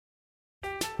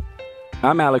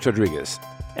I'm Alex Rodriguez.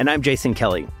 And I'm Jason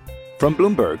Kelly. From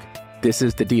Bloomberg, this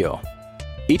is The Deal.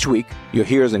 Each week, you'll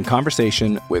hear us in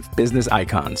conversation with business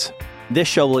icons. This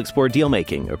show will explore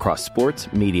deal-making across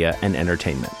sports, media, and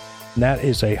entertainment. That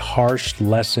is a harsh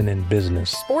lesson in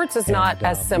business. Sports is not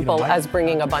as simple as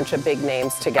bringing a bunch of big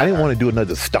names together. I didn't want to do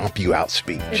another stomp you out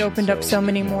speech. It opened up so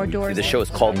many more doors. The show is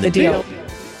called The Deal.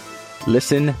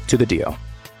 Listen to The Deal.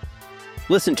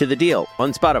 Listen to The Deal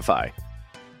on Spotify.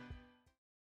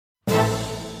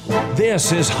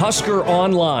 This is Husker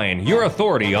Online, your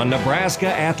authority on Nebraska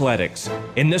athletics.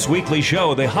 In this weekly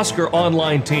show, the Husker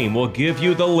Online team will give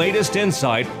you the latest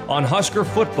insight on Husker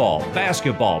football,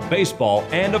 basketball, baseball,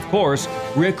 and of course,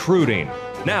 recruiting.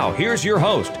 Now, here's your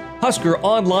host, Husker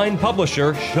Online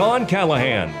publisher, Sean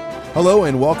Callahan. Hello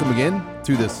and welcome again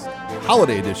to this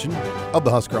holiday edition of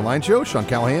the Husker Online Show. Sean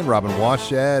Callahan, Robin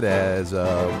Washad, as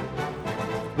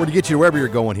we're to get you to wherever you're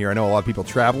going here. I know a lot of people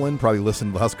traveling probably listen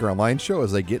to the Husker Online Show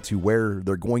as they get to where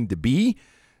they're going to be,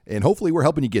 and hopefully we're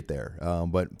helping you get there.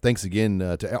 But thanks again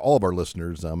to all of our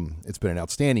listeners. It's been an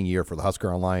outstanding year for the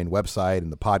Husker Online website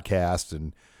and the podcast,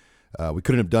 and we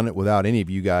couldn't have done it without any of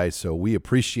you guys, so we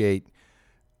appreciate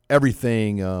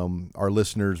everything our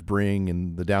listeners bring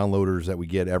and the downloaders that we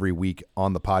get every week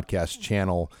on the podcast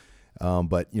channel.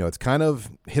 But, you know, it's kind of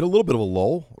hit a little bit of a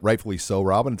lull, rightfully so,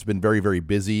 Robin. It's been very, very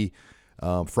busy.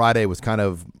 Friday was kind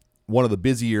of one of the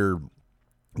busier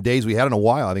days we had in a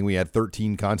while. I think we had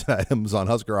 13 content items on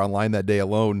Husker Online that day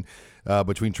alone,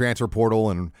 between transfer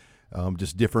portal and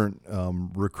just different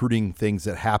recruiting things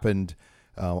that happened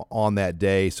on that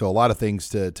day. So a lot of things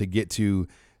to get to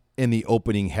in the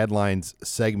opening headlines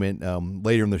segment.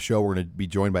 Later in the show, we're going to be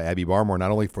joined by Abby Barmore,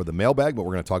 not only for the mailbag, but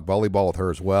we're going to talk volleyball with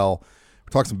her as well.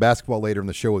 We'll talk some basketball later in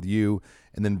the show with you.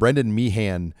 And then Brendan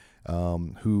Meehan,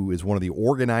 who is one of the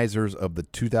organizers of the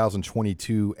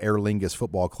 2022 Aer Lingus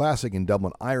Football Classic in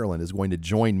Dublin, Ireland, is going to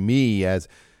join me as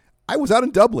I was out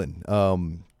in Dublin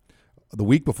the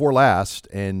week before last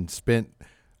and spent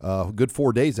a good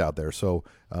 4 days out there. So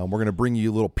we're going to bring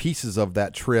you little pieces of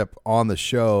that trip on the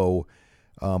show.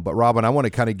 But, Robin, I want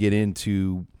to kind of get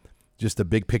into just the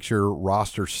big picture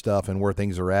roster stuff and where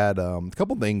things are at. A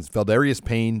couple things. Feldarius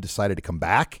Payne decided to come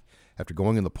back after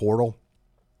going in the portal.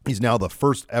 He's now the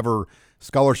first ever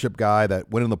scholarship guy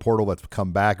that went in the portal that's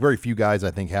come back. Very few guys,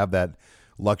 I think, have that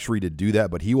luxury to do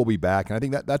that, but he will be back. And I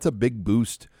think that's a big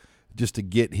boost just to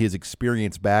get his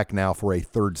experience back now for a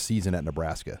third season at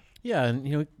Nebraska. Yeah, and,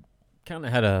 you know, kind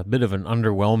of had a bit of an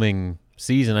underwhelming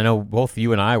season. I know both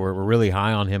you and I were really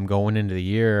high on him going into the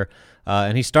year.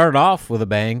 And he started off with a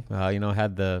bang,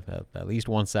 had at least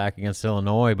one sack against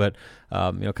Illinois, but,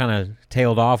 kind of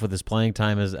tailed off with his playing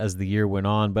time as the year went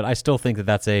on. But I still think that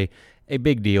that's a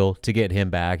big deal to get him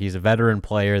back. He's a veteran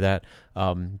player that,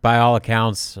 by all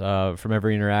accounts, from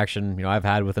every interaction, I've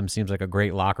had with him, seems like a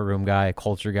great locker room guy, a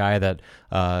culture guy that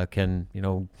can,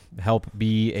 help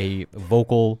be a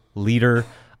vocal leader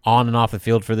on and off the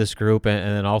field for this group,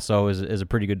 and then also is a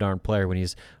pretty good darn player when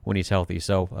he's healthy.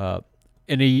 So,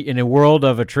 in a world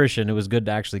of attrition, it was good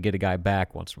to actually get a guy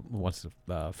back once for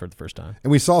the first time.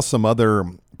 And we saw some other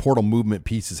portal movement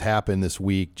pieces happen this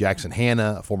week. Jackson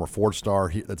Hanna, a former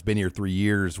four-star that's been here 3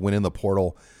 years, went in the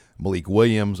portal. Malik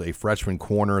Williams, a freshman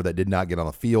corner that did not get on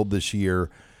the field this year,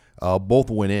 both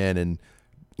went in. And,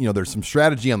 there's some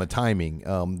strategy on the timing.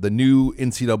 The new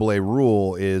NCAA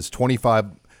rule is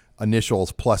 25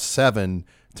 initials plus 7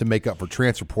 to make up for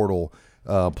transfer portal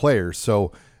players.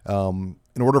 So,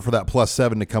 in order for that plus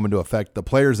 7 to come into effect, the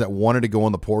players that wanted to go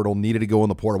in the portal needed to go in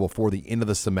the portal before the end of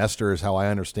the semester is how I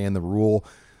understand the rule.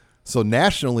 So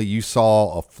nationally, you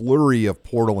saw a flurry of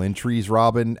portal entries,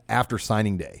 Robin, after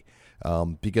signing day.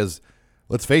 Because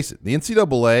let's face it, the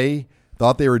NCAA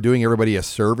thought they were doing everybody a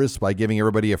service by giving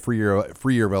everybody a free year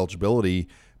of eligibility,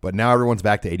 but now everyone's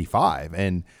back to 85.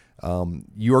 And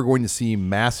you are going to see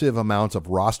massive amounts of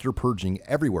roster purging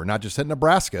everywhere, not just at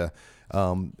Nebraska.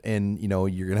 And,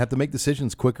 you're going to have to make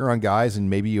decisions quicker on guys and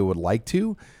maybe you would like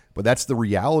to, but that's the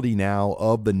reality now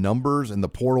of the numbers and the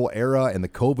portal era and the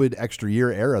COVID extra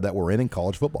year era that we're in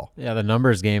college football. Yeah, the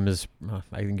numbers game is,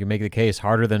 I think you make the case,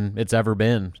 harder than it's ever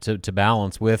been to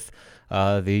balance with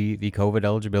the COVID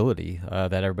eligibility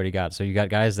that everybody got. So you got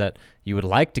guys that you would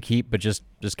like to keep, but just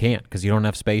can't because you don't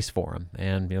have space for them.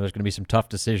 And there's going to be some tough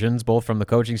decisions, both from the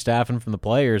coaching staff and from the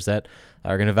players, that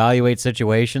are going to evaluate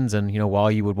situations. And while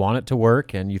you would want it to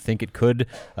work and you think it could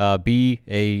be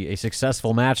a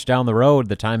successful match down the road,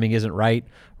 the timing isn't right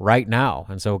now.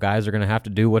 And so guys are going to have to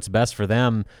do what's best for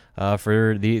them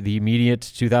for the immediate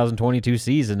 2022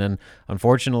 season. And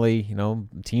unfortunately,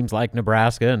 teams like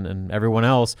Nebraska and everyone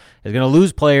else is going going to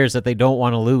lose players that they don't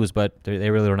want to lose, but they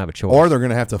really don't have a choice. Or they're going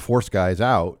to have to force guys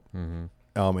out. And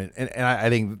I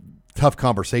think tough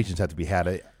conversations have to be had.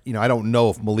 I don't know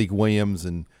if Malik Williams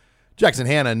and Jackson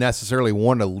Hanna necessarily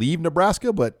want to leave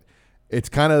Nebraska, but it's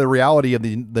kind of the reality of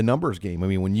the numbers game. I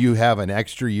mean, when you have an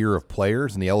extra year of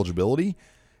players and the eligibility,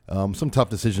 some tough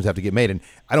decisions have to get made. And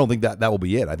I don't think that will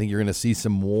be it. I think you're going to see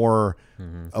some more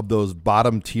of those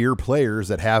bottom-tier players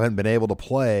that haven't been able to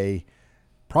play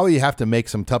probably have to make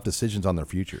some tough decisions on their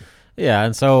future. Yeah,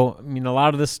 and so, I mean, a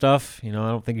lot of this stuff, I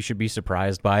don't think you should be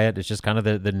surprised by it. It's just kind of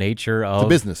the nature of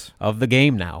business of the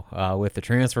game now, with the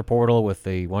transfer portal, with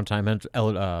the one-time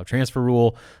transfer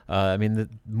rule. I mean, the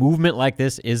movement like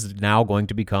this is now going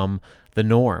to become the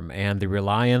norm, and the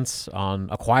reliance on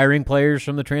acquiring players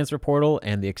from the transfer portal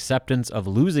and the acceptance of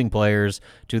losing players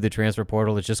to the transfer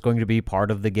portal is just going to be part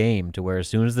of the game, to where as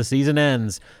soon as the season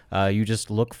ends, you just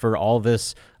look for all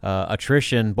this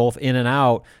attrition both in and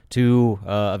out to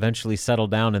eventually settle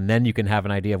down, and then you can have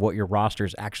an idea of what your roster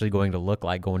is actually going to look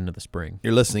like going into the spring.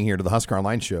 You're listening here to the Husker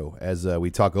Online Show as we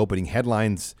talk opening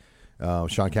headlines.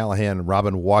 Sean Callahan and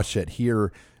Robin Washut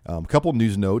here. A couple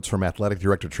news notes from Athletic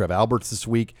Director Trev Alberts this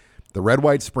week. The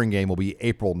Red-White Spring Game will be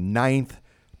April 9th.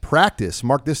 Practice,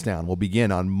 mark this down, will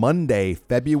begin on Monday,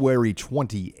 February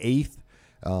 28th.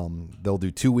 They'll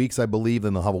do 2 weeks, I believe,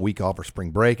 then they'll have a week off for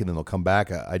spring break, and then they'll come back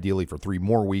ideally for 3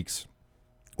 more weeks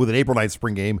with an April 9th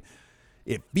spring game.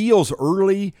 It feels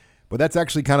early, but that's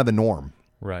actually kind of the norm.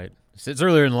 Right. It's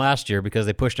earlier than last year because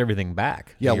they pushed everything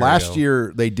back. Yeah, last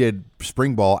year they did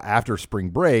spring ball after spring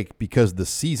break because the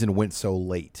season went so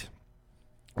late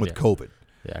with COVID.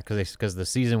 Yeah, because the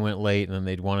season went late, and then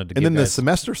they wanted to. And then the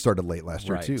semester started late last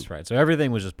year too. Right. So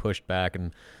everything was just pushed back,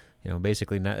 and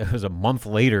basically it was a month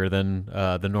later than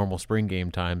the normal spring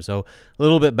game time. So a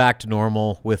little bit back to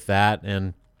normal with that,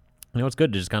 and it's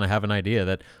good to just kind of have an idea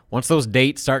that once those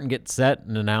dates start and get set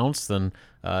and announced, then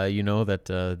that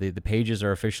the pages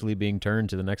are officially being turned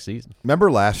to the next season.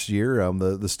 Remember last year,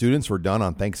 the students were done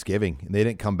on Thanksgiving, and they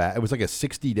didn't come back. It was like a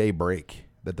 60-day break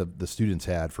that the students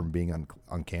had from being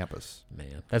on campus.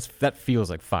 Man, that feels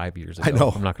like 5 years ago. I know.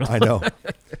 I'm not gonna I know.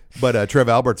 But Trev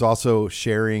Albert's also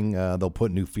sharing they'll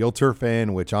put new field turf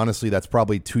in, which honestly that's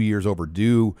probably 2 years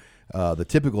overdue. The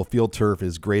typical field turf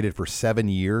is graded for 7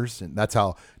 years, and that's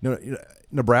how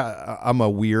Nebraska. I'm a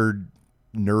weird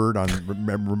nerd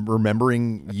on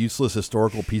remembering useless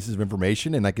historical pieces of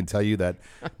information, and I can tell you that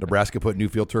Nebraska put new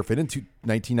field turf in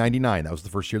 1999. That was the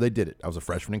first year they did it. I was a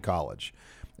freshman in college.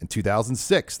 In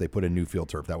 2006, they put in new field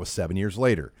turf. That was 7 years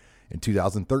later. In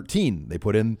 2013, they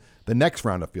put in the next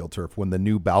round of field turf when the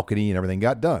new balcony and everything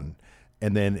got done.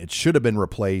 And then it should have been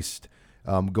replaced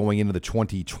going into the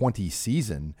 2020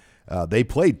 season. They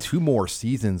played 2 more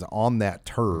seasons on that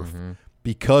turf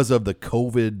because of the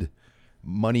COVID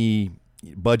money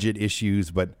budget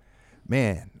issues. But,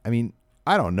 man, I mean,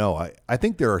 I don't know. I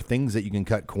think there are things that you can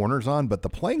cut corners on, but the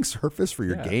playing surface for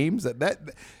your games, that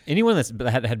anyone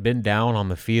that had been down on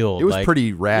the field, it was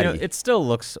pretty ratty. It still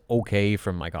looks okay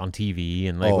from on TV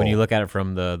and when you look at it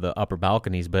from the upper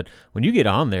balconies, but when you get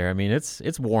on there, I mean,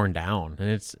 it's worn down, and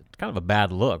it's kind of a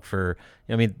bad look for.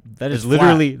 I mean, that is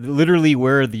literally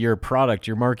where your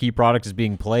marquee product is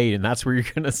being played, and that's where you're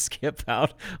going to skip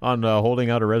out on holding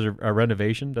out a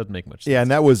renovation. Doesn't make much sense. Yeah,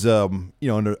 and that was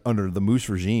under the Moose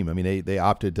regime. I mean, they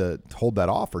opted to hold that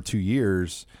off for 2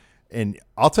 years, and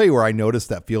I'll tell you where I noticed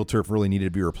that field turf really needed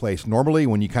to be replaced. Normally,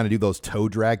 when you kind of do those toe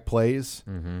drag plays,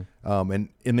 and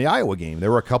in the Iowa game,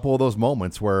 there were a couple of those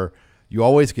moments where you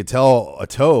always could tell a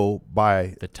toe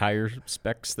by the tire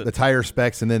specs.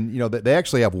 And then they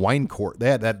actually have wine cork. They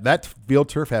had that field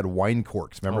turf had wine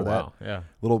corks. Remember that? Wow. Yeah,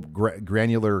 little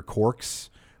granular corks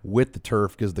with the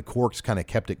turf because the corks kind of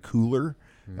kept it cooler.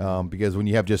 Because when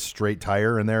you have just straight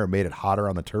tire in there, it made it hotter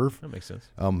on the turf. That makes sense.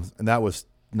 And that was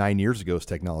 9 years ago's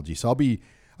technology. So I'll be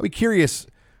curious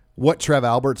what Trev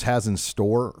Alberts has in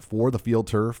store for the field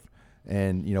turf,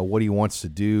 and what he wants to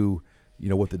do.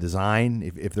 With the design,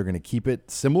 if they're going to keep it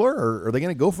similar, or are they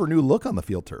going to go for a new look on the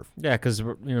field turf? Yeah, because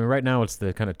right now it's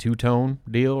the kind of two-tone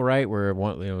deal, right? Where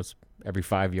it's every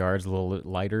 5 yards a little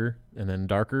lighter and then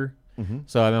darker.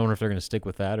 So I wonder if they're going to stick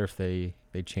with that, or if they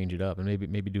change it up and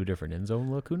maybe do a different end zone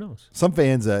look. Who knows? Some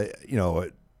fans, they're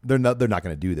not going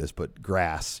to do this, but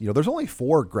grass. There's only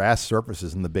 4 grass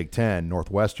surfaces in the Big Ten: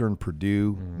 Northwestern,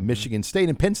 Purdue, Michigan State,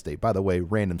 and Penn State. By the way,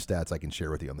 random stats I can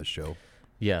share with you on this show.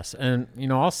 Yes, and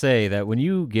I'll say that when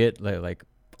you get like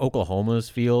Oklahoma's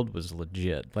field was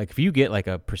legit. Like if you get like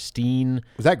a pristine,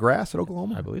 was that grass at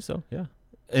Oklahoma? I believe so. Yeah.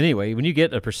 Anyway, when you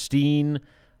get a pristine,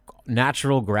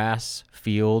 natural grass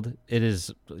field,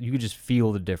 you could just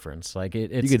feel the difference. Like you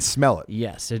can smell it.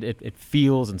 Yes, it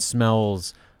feels and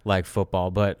smells like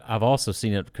football, but I've also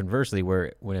seen it conversely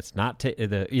where when it's not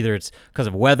either it's because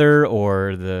of weather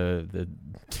or the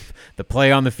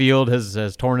play on the field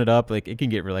has torn it up. Like it can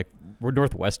get like where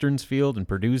Northwestern's field and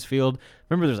Purdue's field.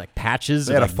 Remember, there's like patches.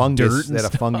 They had of a fungus. Dirt and they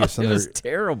had a fungus. It was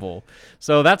terrible.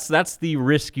 So that's the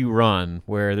risk you run,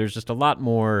 where there's just a lot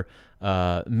more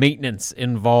maintenance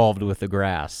involved with the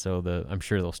grass. So I'm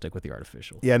sure they'll stick with the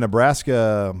artificial. Yeah,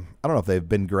 Nebraska. I don't know if they've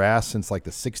been grass since like the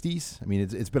 '60s. I mean,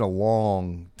 it's been a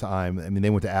long time. I mean,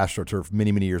 they went to AstroTurf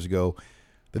many years ago.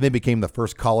 Then they became the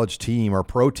first college team or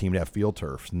pro team to have field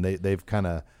turfs, and they've kind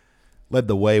of led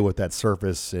the way with that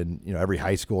surface. And every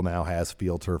high school now has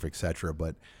field turf, etc.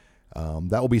 But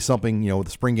that will be something. With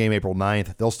the spring game, April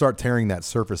 9th, they'll start tearing that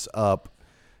surface up.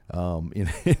 Back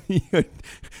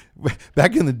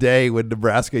in the day when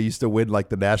Nebraska used to win like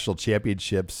the national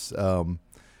championships,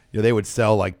 they would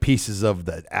sell like pieces of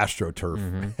the AstroTurf.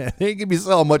 Mm-hmm. They could be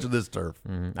selling much of this turf.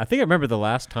 Mm-hmm. I think I remember the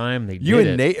last time they you did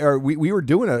and Nate, or we were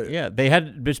doing a they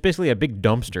had basically a big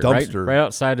dumpster. Right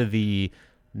outside of the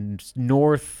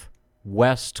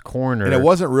northwest corner, and it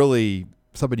wasn't really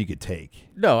something you could take.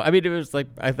 No, I mean, it was like,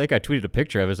 I think I tweeted a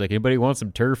picture. I was like, anybody want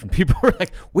some turf? And people were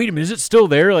like, wait a minute, is it still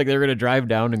there? Like they're going to drive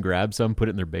down and grab some, put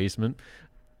it in their basement.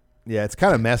 Yeah, it's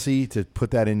kind of messy to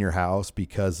put that in your house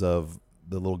because of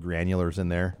the little granulars in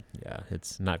there. Yeah,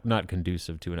 it's not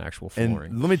conducive to an actual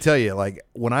flooring. And let me tell you, like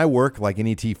when I work like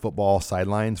NET football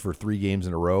sidelines for 3 games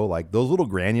in a row, like those little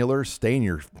granulars stay in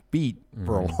your feet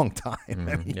for a long time. Mm-hmm.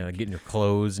 I mean, getting your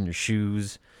clothes and your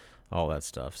shoes, all that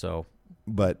stuff. So,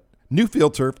 but new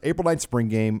field turf, April 9th spring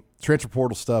game, transfer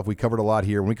portal stuff. We covered a lot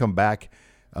here. When we come back,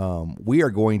 we are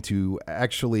going to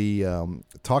actually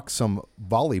talk some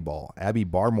volleyball. Abby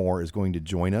Barmore is going to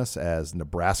join us as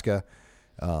Nebraska,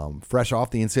 fresh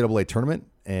off the NCAA tournament,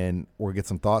 and we'll get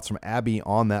some thoughts from Abby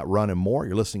on that run and more.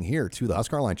 You're listening here to the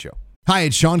Husker Online Show. Hi,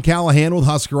 it's Sean Callahan with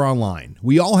Husker Online.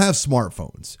 We all have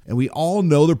smartphones, and we all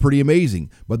know they're pretty amazing,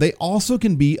 but they also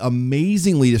can be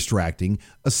amazingly distracting,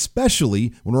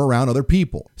 especially when we're around other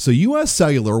people. So US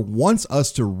Cellular wants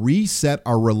us to reset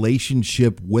our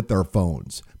relationship with our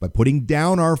phones by putting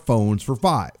down our phones for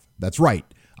 $5. That's right.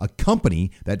 A company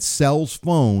that sells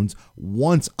phones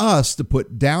wants us to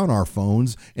put down our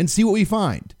phones and see what we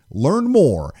find. Learn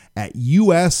more at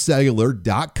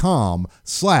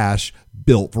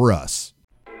uscellular.com/built for us.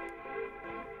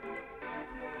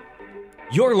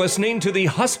 You're listening to the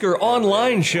Husker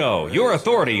Online Show, your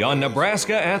authority on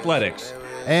Nebraska athletics.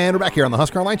 And we're back here on the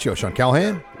Husker Online Show. Sean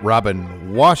Callahan, Robin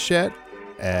Waschett,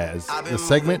 as this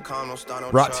segment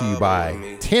brought to you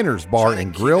by Tanner's Bar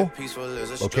and Grill.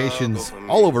 Locations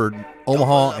all over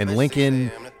Omaha and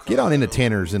Lincoln. Get on into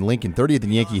Tanner's in Lincoln, 30th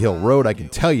and Yankee Hill Road. I can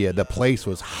tell you the place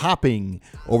was hopping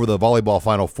over the volleyball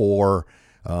Final Four,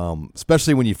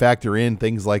 especially when you factor in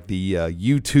things like the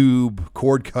YouTube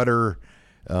cord cutter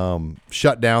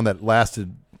shutdown that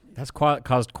lasted. That's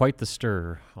caused quite the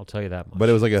stir, I'll tell you that much. But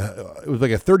it was like a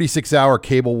 36-hour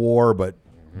cable war, but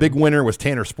big winner was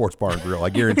Tanner Sports Bar and Grill. I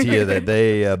guarantee you that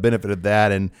they benefited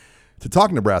that. And to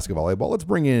talk Nebraska volleyball, let's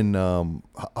bring in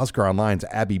Husker Online's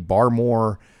Abby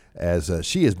Barmore, as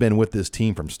she has been with this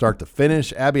team from start to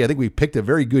finish. Abby, I think we picked a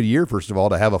very good year, first of all,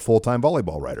 to have a full-time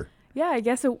volleyball writer. Yeah, I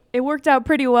guess it worked out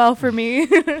pretty well for me.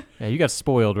 Yeah, you got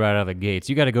spoiled right out of the gates.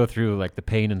 You got to go through like the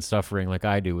pain and suffering like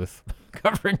I do with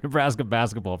covering Nebraska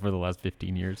basketball for the last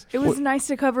 15 years. It was nice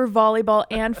to cover volleyball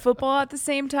and football at the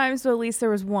same time, so at least there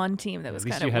was one team that was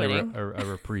kind of winning. At least you had a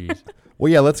reprise.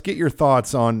 Well, yeah, let's get your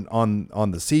thoughts on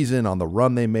the season, on the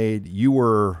run they made. You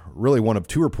were really one of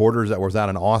 2 reporters that was out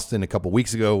in Austin a couple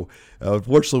weeks ago.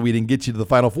 Unfortunately, we didn't get you to the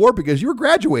Final Four because you were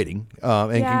graduating.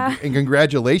 And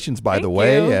congratulations, by the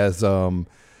way, as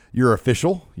you're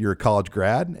official. You're a college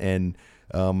grad, and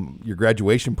your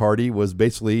graduation party was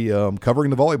basically covering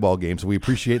the volleyball game. So we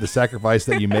appreciate the sacrifice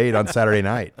that you made on Saturday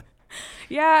night.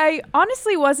 Yeah, I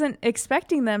honestly wasn't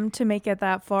expecting them to make it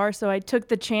that far, so I took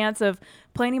the chance of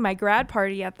planning my grad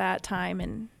party at that time,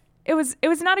 and it was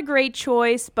not a great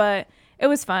choice, but it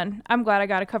was fun. I'm glad I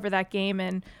got to cover that game,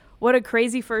 and what a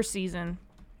crazy first season.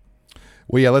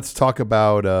 Well, yeah, let's talk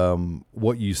about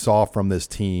what you saw from this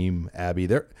team, Abby.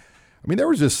 There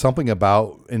was just something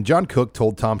about, and John Cook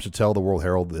told Tom Chattel, the World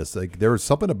Herald, this. Like, there was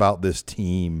something about this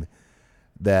team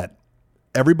that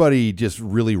everybody just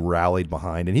really rallied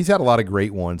behind, and he's had a lot of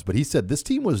great ones, but he said this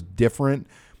team was different,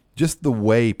 just the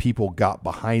way people got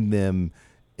behind them,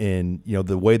 and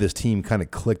the way this team kind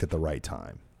of clicked at the right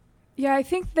time. Yeah, I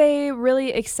think they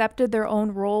really accepted their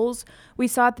own roles. We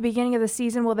saw at the beginning of the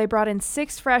season, they brought in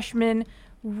 6 freshmen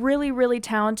really, really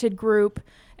talented group.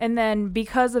 And then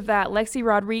because of that, Lexi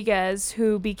Rodriguez,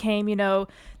 who became,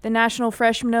 the National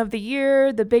Freshman of the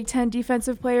Year, the Big Ten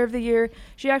Defensive Player of the Year,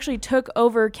 she actually took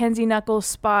over Kenzie Knuckles'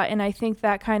 spot. And I think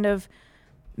that kind of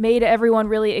made everyone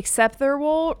really accept their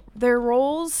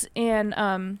roles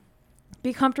and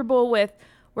be comfortable with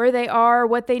where they are,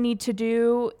 what they need to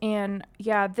do. And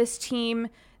yeah, this team,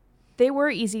 they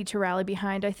were easy to rally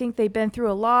behind. I think they've been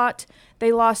through a lot.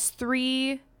 They lost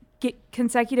 3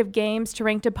 consecutive games to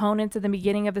ranked opponents at the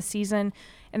beginning of the season,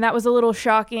 and that was a little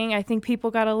shocking. I think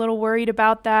people got a little worried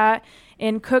about that,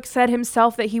 and Cook said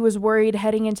himself that he was worried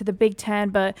heading into the Big Ten,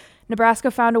 but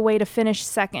Nebraska found a way to finish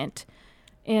second.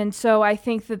 And so I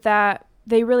think that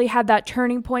they really had that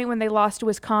turning point when they lost to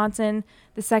Wisconsin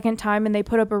the second time, and they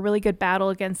put up a really good battle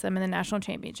against them in the national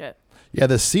championship. Yeah,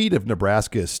 the seed of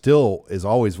Nebraska is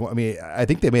always, I mean, I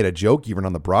think they made a joke even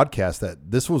on the broadcast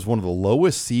that this was one of the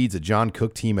lowest seeds a John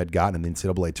Cook team had gotten in the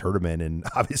NCAA tournament, and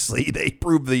obviously they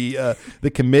proved the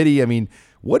committee. I mean,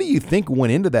 what do you think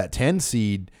went into that 10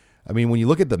 seed? I mean, when you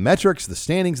look at the metrics, the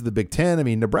standings of the Big Ten, I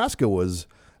mean, Nebraska was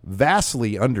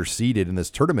vastly underseeded in this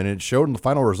tournament, and it showed in the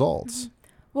final results.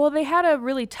 Well, they had a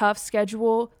really tough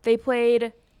schedule. They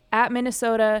played at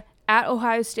Minnesota, at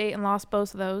Ohio State, and lost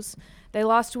both of those. They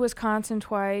lost to Wisconsin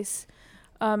twice.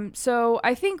 So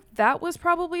I think that was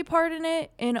probably part in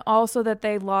it, and also that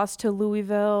they lost to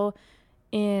Louisville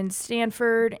and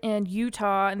Stanford and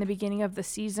Utah in the beginning of the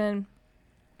season.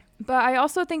 But I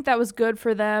also think that was good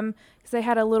for them because they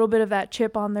had a little bit of that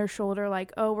chip on their shoulder,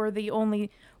 like, oh, we're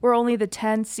only the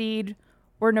 10 seed,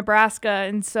 we're Nebraska.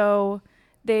 And so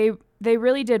they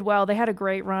really did well. They had a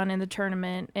great run in the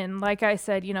tournament. And like I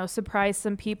said, surprised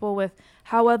some people with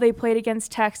how well they played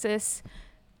against Texas.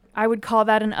 I would call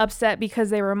that an upset because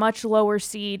they were a much lower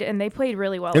seed and they played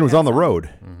really well. It was on the road.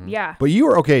 Mm-hmm. Yeah. But you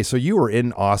were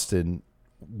in Austin.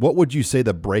 What would you say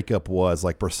the breakup was,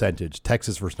 like percentage,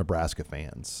 Texas versus Nebraska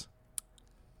fans?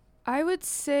 I would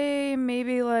say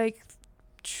maybe like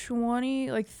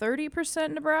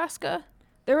 30% Nebraska.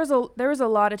 There was a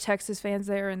lot of Texas fans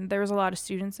there, and there was a lot of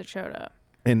students that showed up.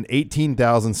 And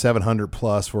 18,700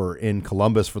 plus were in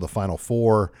Columbus for the Final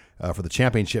Four for the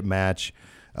championship match.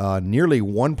 Nearly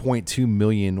 1.2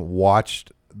 million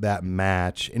watched that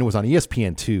match, and it was on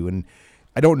ESPN2. And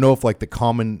I don't know if like the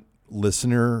common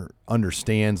listener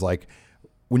understands, like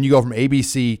when you go from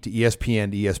ABC to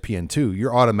ESPN to ESPN2,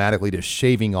 you're automatically just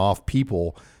shaving off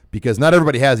people because not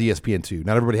everybody has ESPN2.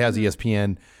 Not everybody has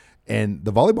ESPN. And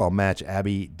the volleyball match,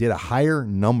 Abby, did a higher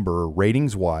number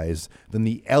ratings-wise than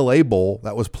the LA Bowl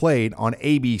that was played on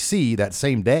ABC that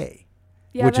same day,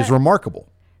 which is remarkable.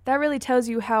 That really tells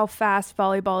you how fast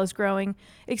volleyball is growing.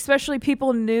 Especially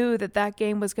people knew that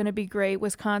game was going to be great.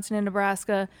 Wisconsin and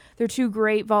Nebraska, they're 2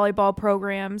 great volleyball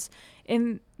programs,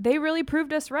 and they really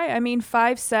proved us right. I mean,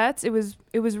 5 sets. It was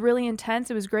really intense.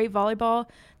 It was great volleyball.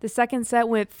 The second set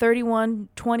went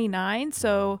 31-29.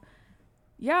 So,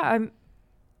 yeah,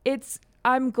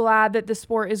 I'm glad that the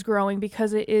sport is growing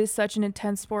because it is such an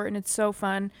intense sport and it's so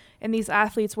fun, and these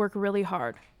athletes work really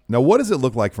hard. Now, what does it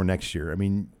look like for next year? I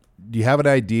mean, do you have an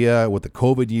idea with the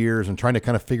COVID years and trying to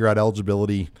kind of figure out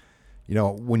eligibility?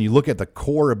 When you look at the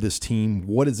core of this team,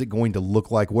 what is it going to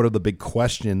look like? What are the big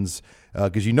questions?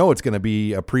 Because it's going to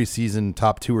be a preseason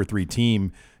top 2 or 3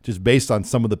 team just based on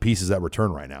some of the pieces that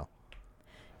return right now.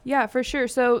 Yeah, for sure.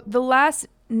 So the last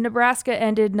Nebraska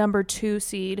ended number 2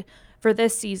 seed for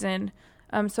this season.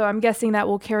 So I'm guessing that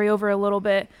will carry over a little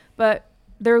bit. But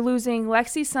they're losing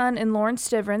Lexi Sun and Lauren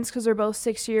Stivrins because they're both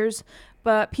 6 years.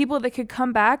 But people that could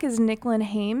come back is Nicklin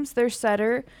Hames, their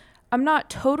setter. I'm not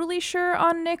totally sure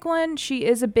on Nicklin. She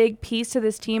is a big piece to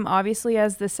this team, obviously,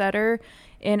 as the setter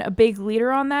and a big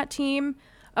leader on that team.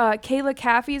 Kayla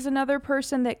Caffey is another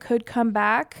person that could come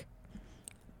back.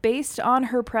 Based on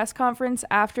her press conference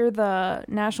after the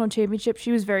national championship,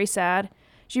 she was very sad.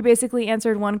 She basically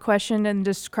answered one question and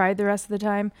just cried the rest of the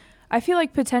time. I feel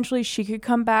like potentially she could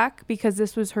come back because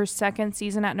this was her second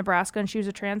season at Nebraska and she was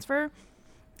a transfer.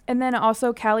 And then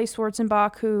also Callie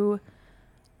Schwarzenbach, who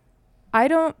I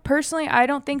don't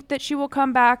think that she will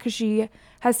come back because she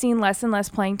has seen less and less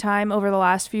playing time over the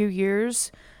last few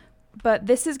years. But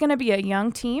this is going to be a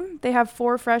young team. They have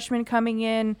 4 freshmen coming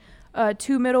in,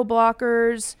 2 middle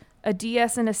blockers, a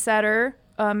DS and a setter,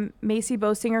 Macy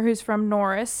Bosinger, who's from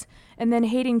Norris, and then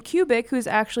Hayden Kubik, who's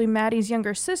actually Maddie's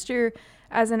younger sister,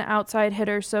 as an outside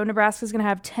hitter. So Nebraska's going to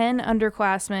have 10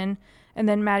 underclassmen, and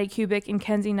then Maddie Kubik and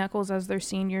Kenzie Knuckles as their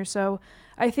seniors. So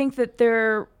I think that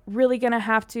they're really going to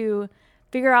have to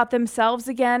figure out themselves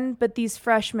again, but these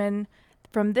freshmen,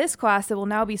 from this class that will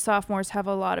now be sophomores have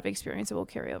a lot of experience that will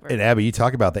carry over. And Abby, you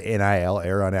talk about the NIL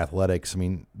era in athletics. I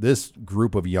mean, this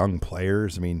group of young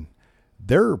players, I mean,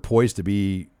 they're poised to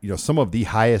be, some of the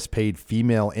highest paid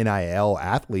female NIL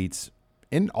athletes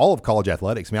in all of college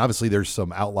athletics. I mean, obviously there's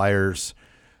some outliers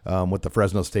with the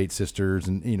Fresno State sisters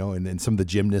and, and some of the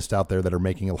gymnasts out there that are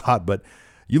making a lot. But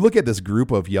you look at this group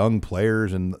of young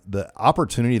players and the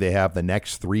opportunity they have the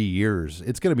next 3 years,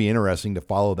 it's going to be interesting to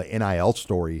follow the NIL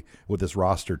story with this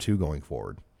roster too going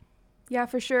forward. Yeah,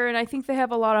 for sure. And I think they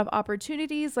have a lot of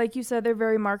opportunities. Like you said, they're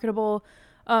very marketable.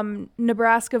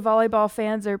 Nebraska volleyball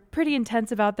fans are pretty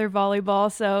intense about their volleyball,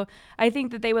 so I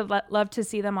think that they would love to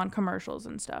see them on commercials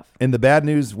and stuff. And the bad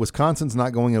news, Wisconsin's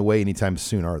not going away anytime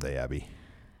soon, are they, Abby?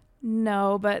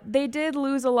 No, but they did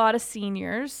lose a lot of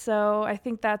seniors, so I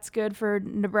think that's good for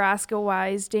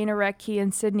Nebraska-wise. Dana Rettke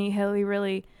and Sydney Hilly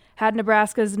really had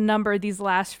Nebraska's number these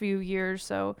last few years.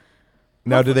 So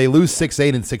now, do they lose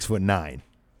 6'8" and 6'9"?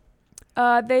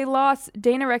 They lost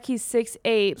Dana Rettke's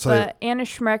 6'8", but Anna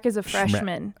Schmeck is a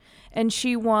freshman, and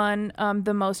she won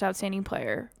the most outstanding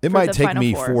player. It might take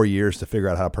me 4 years to figure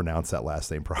out how to pronounce that last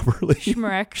name properly.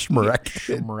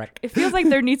 Schmeck. It feels like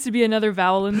there needs to be another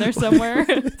vowel in there somewhere.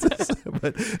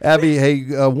 But Abby,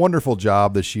 hey, wonderful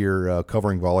job this year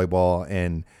covering volleyball,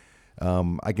 and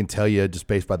I can tell you just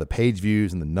based by the page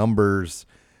views and the numbers,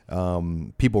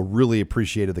 people really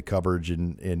appreciated the coverage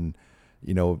and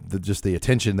just the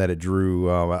attention that it drew.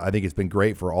 I think it's been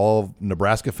great for all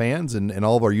Nebraska fans and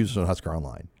all of our users on Husker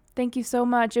Online. Thank you so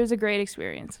much. It was a great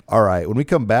experience. All right. When we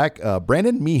come back,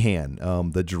 Brandon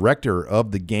Meehan, the director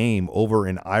of the game over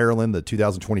in Ireland, the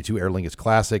 2022 Aer Lingus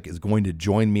Classic, is going to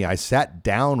join me. I sat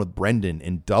down with Brendan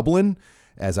in Dublin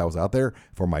as I was out there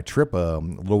for my trip a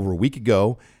little over a week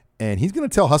ago, and he's going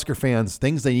to tell Husker fans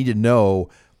things they need to know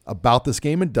about this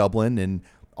game in Dublin, and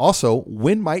also,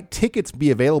 when might tickets be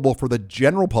available for the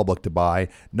general public to buy,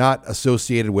 not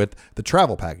associated with the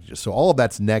travel packages? So all of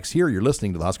that's next here. You're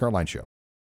listening to the Husker Online Show.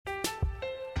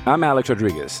 I'm Alex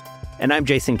Rodriguez. And I'm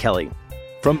Jason Kelly.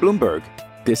 From Bloomberg,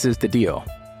 this is The Deal.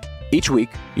 Each week,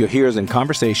 you'll hear us in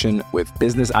conversation with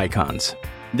business icons.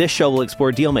 This show will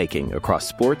explore deal-making across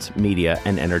sports, media,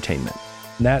 and entertainment.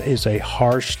 That is a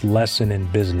harsh lesson in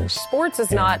business. Sports is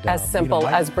not as simple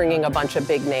as bringing a bunch of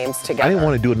big names together. I didn't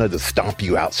want to do another stomp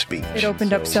you out speech. It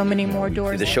opened up so many more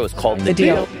doors. The show is called The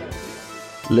Deal.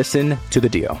 Listen to The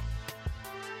Deal.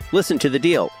 Listen to The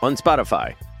Deal on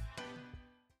Spotify.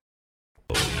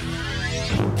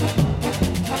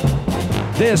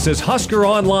 This is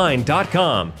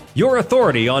HuskerOnline.com, your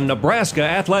authority on Nebraska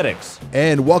athletics.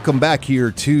 And welcome back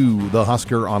here to the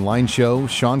Husker Online Show.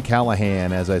 Sean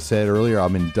Callahan, as I said earlier,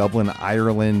 I'm in Dublin,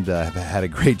 Ireland. I've had a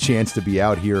great chance to be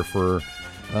out here for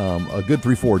a good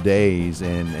 3-4 days.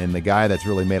 And the guy that's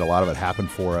really made a lot of it happen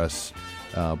for us,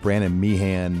 Brandon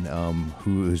Meehan,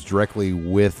 who is directly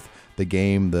with the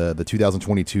game, the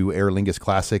 2022 Aer Lingus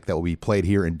Classic that will be played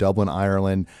here in Dublin,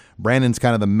 Ireland. Brandon's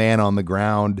kind of the man on the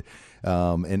ground.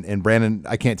 And Brandon,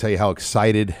 I can't tell you how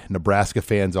excited Nebraska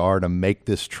fans are to make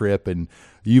this trip. And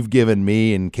you've given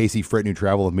me and Casey Fritton, who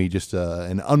traveled with me, just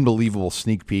an unbelievable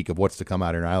sneak peek of what's to come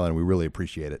out in Ireland. We really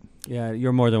appreciate it. Yeah,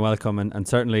 you're more than welcome. And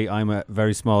certainly I'm a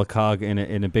very small cog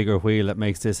in a bigger wheel that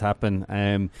makes this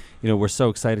happen. We're so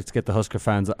excited to get the Husker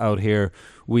fans out here.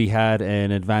 We had an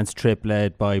advanced trip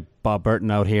led by Bob Burton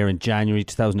out here in January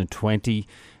 2020.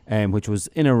 Which was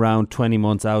in around 20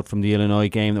 months out from the Illinois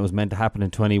game that was meant to happen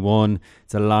in 21.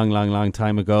 It's a long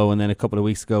time ago. And then a couple of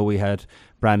weeks ago, we had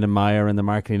Brandon Meyer and the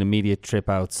marketing and media trip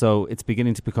out. So it's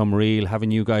beginning to become real.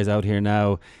 Having you guys out here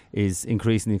now is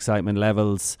increasing the excitement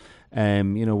levels.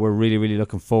 We're really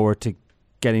looking forward to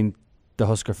getting the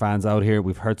Husker fans out here.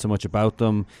 We've heard so much about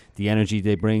them, the energy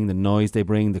they bring, the noise they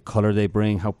bring, the colour they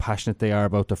bring, how passionate they are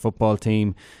about their football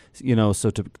team. So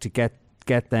to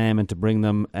get them and to bring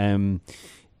them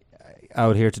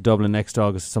out here to Dublin next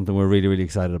August is something we're really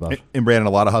excited about. And Brandon, a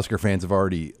lot of Husker fans have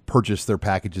already purchased their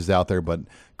packages out there, but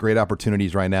great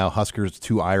opportunities right now. Huskers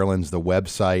to Ireland's the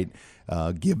website.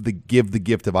 Give the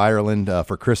gift of Ireland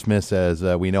for Christmas, as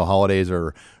we know holidays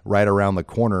are right around the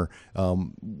corner.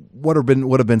 What have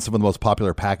been some of the most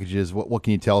popular packages? What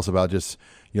can you tell us about just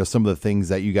some of the things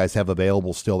that you guys have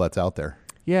available still that's out there?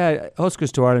 Yeah,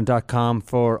 HuskersToIreland.com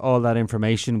for all that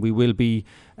information. We will be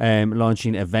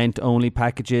launching event-only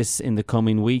packages in the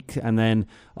coming week, and then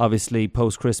obviously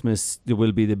post-Christmas there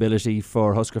will be the ability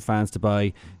for Husker fans to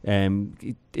buy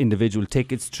individual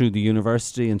tickets through the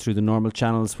university and through the normal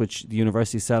channels which the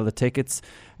university sell the tickets.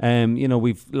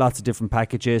 We've lots of different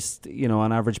packages.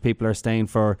 On average people are staying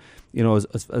for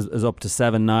as up to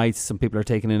 7 nights. Some people are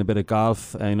taking in a bit of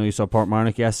golf. I know you saw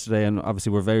Portmarnock yesterday, and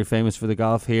obviously we're very famous for the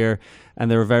golf here, and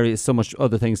there are so much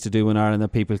other things to do in Ireland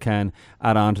that people can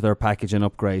add on to their package and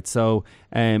upgrade. So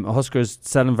Husker's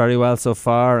selling very well so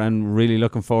far, and really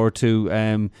looking forward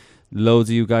to loads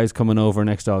of you guys coming over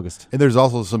next August. And there's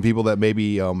also some people that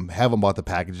maybe haven't bought the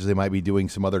packages. They might be doing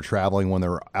some other traveling when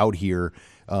they're out here.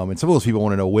 And some of those people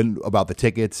want to know about the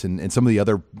tickets and some of the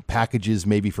other packages,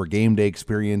 maybe for game day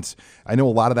experience. I know a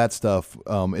lot of that stuff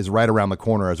is right around the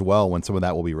corner as well when some of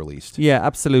that will be released. Yeah,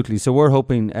 absolutely. So we're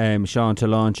hoping, Sean, to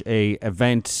launch a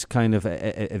event, kind of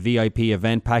a VIP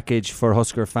event package for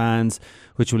Husker fans,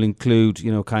 which will include,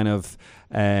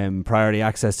 priority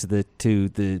access to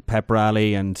the pep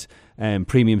rally and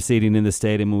premium seating in the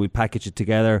stadium, and we package it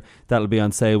together. That'll be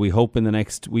on sale, we hope, in the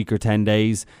next week or 10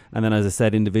 days. And then, as I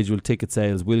said, individual ticket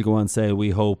sales will go on sale,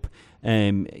 we hope,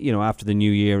 after the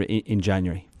new year in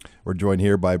January. We're joined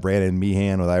here by Brandon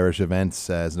Meehan with Irish Events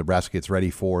as Nebraska gets ready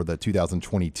for the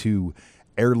 2022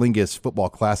 Aer Lingus Football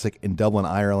Classic in Dublin,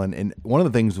 Ireland. And one of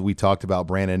the things we talked about,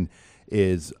 Brandon,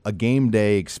 is a game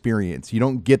day experience. You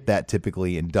don't get that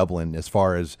typically in Dublin, as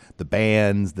far as the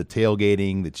bands, the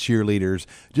tailgating, the cheerleaders,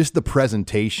 just the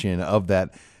presentation of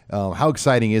that. How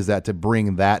exciting is that to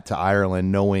bring that to Ireland,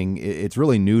 knowing it's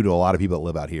really new to a lot of people that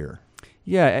live out here?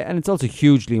 Yeah, and it's also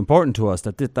hugely important to us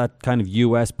that that kind of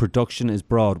US production is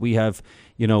broad. We have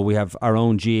our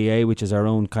own GAA, which is our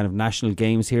own kind of national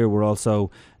games here. We're also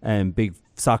big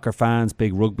soccer fans,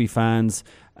 big rugby fans.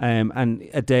 And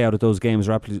a day out of those games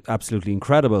are absolutely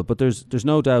incredible. But there's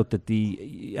no doubt that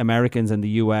the Americans and the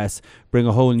US bring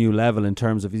a whole new level in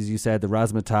terms of, as you said, the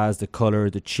razzmatazz, the colour,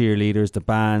 the cheerleaders, the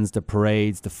bands, the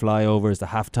parades, the flyovers, the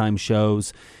halftime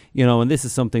shows. And this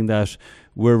is something that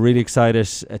we're really excited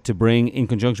to bring in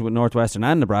conjunction with Northwestern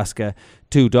and Nebraska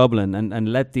to Dublin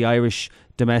and let the Irish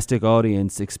domestic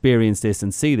audience experience this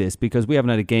and see this, because we haven't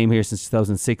had a game here since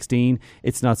 2016.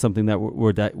 It's not something that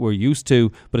we're used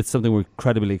to, but it's something we're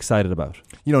incredibly excited about.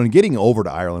 And getting over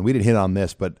to Ireland, we didn't hit on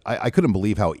this, but I couldn't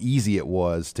believe how easy it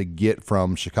was to get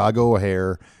from Chicago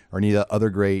O'Hare or any of the other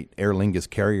great Aer Lingus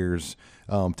carriers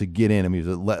to get in. I mean,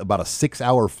 it was about a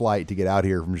 6-hour flight to get out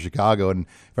here from Chicago. And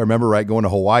if I remember right, going to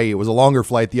Hawaii, it was a longer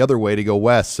flight the other way to go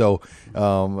west. So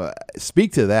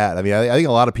speak to that. I mean, I think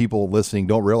a lot of people listening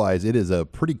don't realize it is a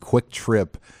pretty quick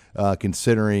trip,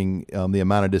 considering the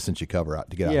amount of distance you cover out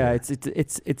to get out here.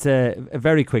 Yeah, it's a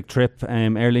very quick trip.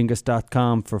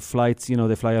 Aerlingus.com for flights.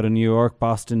 They fly out of New York,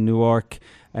 Boston, Newark,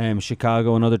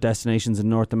 Chicago, and other destinations in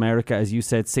North America. As you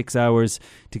said, 6 hours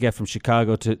to get from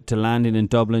Chicago to landing in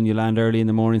Dublin. You land early in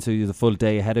the morning, so you have the full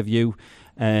day ahead of you.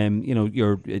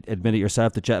 You're admit it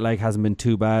yourself, the jet lag hasn't been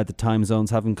too bad. The time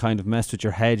zones haven't kind of messed with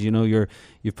your head.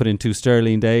 You've put in 2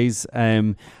 sterling days,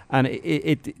 and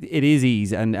it is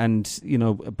ease. And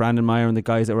Brandon Meyer and the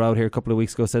guys that were out here a couple of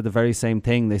weeks ago said the very same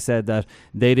thing. They said that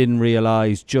they didn't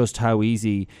realize just how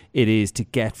easy it is to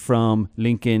get from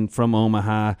Lincoln, from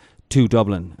Omaha to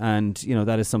Dublin, and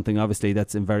that is something obviously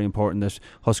that's very important that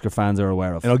Husker fans are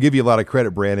aware of. And I'll give you a lot of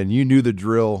credit, Brandon. You knew the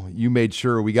drill. You made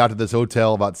sure we got to this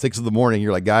hotel about 6 a.m.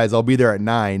 You're like, guys, I'll be there at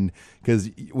 9, because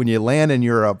when you land in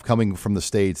Europe coming from the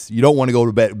States, you don't want to go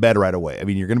to bed right away. I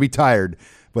mean, you're going to be tired.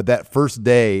 But that first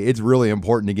day, it's really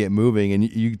important to get moving. And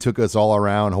you took us all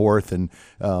around Horth and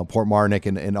Portmarnock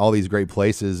and all these great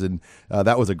places. And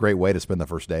that was a great way to spend the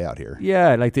first day out here.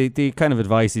 Yeah, like the kind of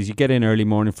advice is you get in early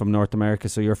morning from North America.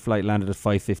 So your flight landed at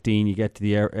 5:15. You get to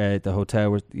the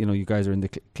hotel where, you guys are in the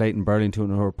Clayton Burlington,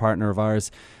 who are a partner of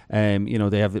ours.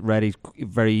 They have it ready,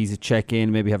 very easy to check in,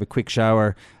 maybe have a quick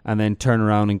shower, and then turn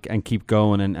around and keep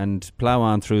going and plow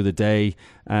on through the day.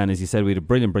 And as you said, we had a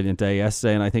brilliant day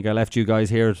yesterday, and I think I left you guys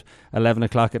here at 11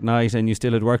 o'clock at night, and you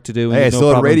still had work to do. And hey, I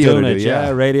still had radio to do, yeah,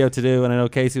 radio to do, and I know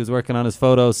Casey was working on his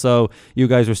photos, so you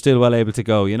guys were still well able to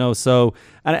go, So,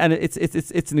 and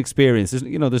it's an experience.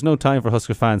 There's no time for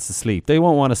Husker fans to sleep. They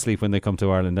won't want to sleep when they come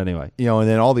to Ireland anyway. And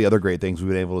then all the other great things we've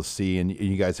been able to see, and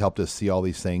you guys helped us see all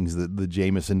these things, the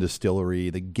Jameson Distillery,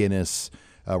 the Guinness.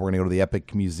 We're going to go to the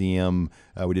Epic Museum.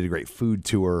 We did a great food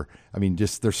tour. I mean,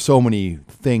 just there's so many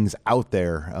things out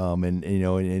there,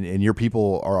 and your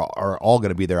people are all going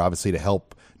to be there, obviously, to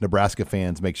help Nebraska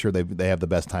fans make sure they have the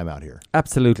best time out here.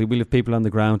 Absolutely. We'll have people on the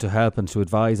ground to help and to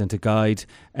advise and to guide.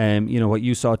 What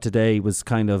you saw today was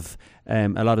kind of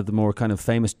a lot of the more kind of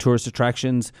famous tourist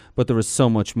attractions, but there is so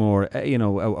much more.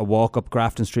 A walk up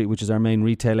Grafton Street, which is our main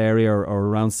retail area, or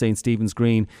around St. Stephen's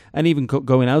Green, and even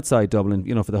going outside Dublin,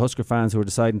 for the Husker fans who are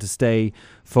deciding to stay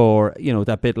for,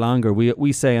 that bit longer.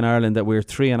 We say in Ireland that we're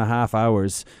 3.5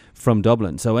 hours from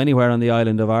Dublin. So anywhere on the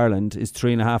island of Ireland is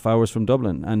 3.5 hours from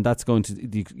Dublin, and that's going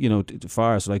to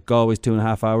far. So like Galway's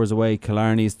 2.5 hours away,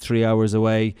 Killarney's 3 hours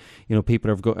away.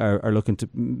 People are looking to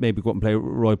maybe go up and play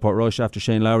Royal Portrush after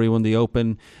Shane Lowry won the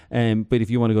Open. But if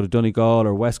you want to go to Donegal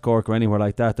or West Cork or anywhere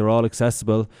like that, they're all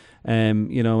accessible. And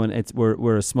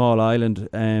we're a small island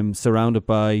surrounded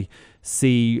by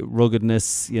sea,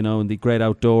 ruggedness, and the great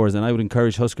outdoors. And I would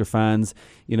encourage Husker fans,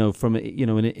 from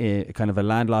in a kind of a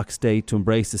landlocked state, to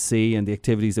embrace the sea and the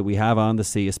activities that we have on the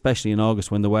sea, especially in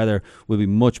August when the weather will be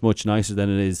much, much nicer than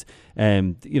it is,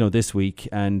 this week,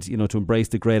 and to embrace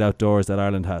the great outdoors that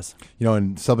Ireland has.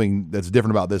 And something that's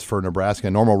different about this for Nebraska,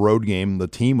 a normal road game, the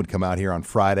team would come out here on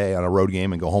Friday on a road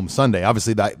game and go home Sunday.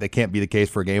 Obviously, that can't be the case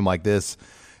for a game like this.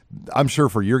 I'm sure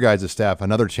for your guys' staff,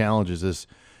 another challenge is this,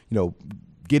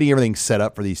 getting everything set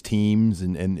up for these teams,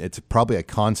 and it's probably a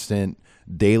constant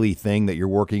daily thing that you're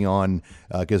working on,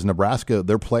 because Nebraska,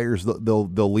 their players, they'll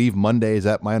leave Monday, is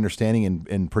that my understanding,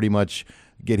 and pretty much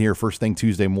get here first thing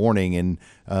Tuesday morning, and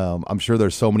I'm sure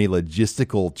there's so many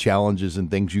logistical challenges and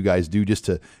things you guys do just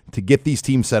to get these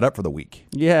teams set up for the week.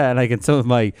 Yeah, and some of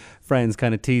my friends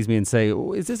kind of tease me and say,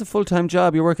 is this a full-time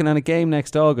job? You're working on a game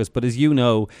next August. But as you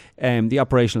know, the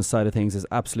operational side of things is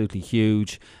absolutely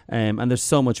huge, and there's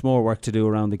so much more work to do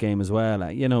around the game as well.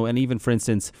 And even, for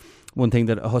instance, one thing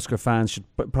that Husker fans should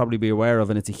probably be aware of,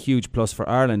 and it's a huge plus for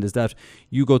Ireland, is that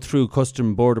you go through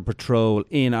Customs Border Patrol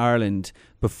in Ireland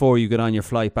before you get on your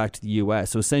flight back to the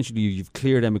US. So essentially you've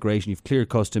cleared immigration, you've cleared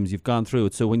customs, you've gone through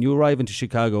it. So when you arrive into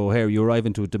Chicago O'Hare, you arrive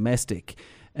into a domestic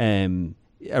terminal.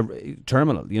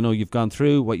 You've gone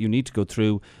through what you need to go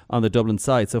through on the Dublin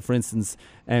side. So for instance,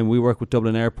 we work with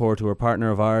Dublin Airport, who are a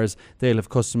partner of ours. They'll have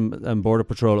Customs and Border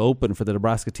Patrol open for the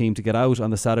Nebraska team to get out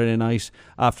on the Saturday night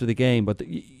after the game. But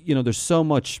there's so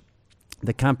much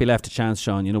that can't be left to chance,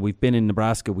 Sean. We've been in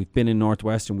Nebraska, we've been in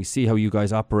Northwestern, we see how you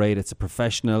guys operate. It's a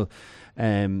professional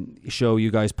show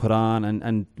you guys put on,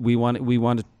 and we want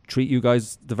to treat you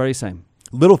guys the very same.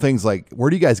 Little things like, where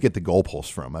do you guys get the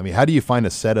goalposts from? I mean, how do you find a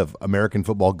set of American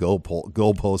football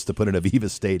goalposts to put in Aviva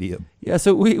Stadium? Yeah,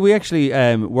 so we actually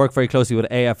work very closely with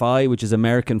AFI, which is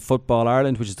American Football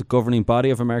Ireland, which is the governing body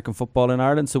of American football in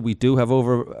Ireland. So we do have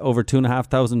over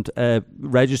 2,500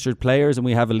 registered players, and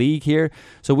we have a league here.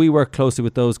 So we work closely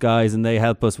with those guys, and they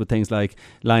help us with things like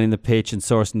lining the pitch and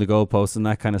sourcing the goalposts and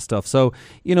that kind of stuff. So,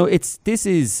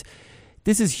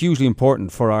 this is hugely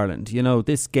important for Ireland.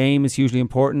 This game is hugely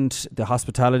important. The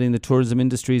hospitality and the tourism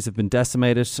industries have been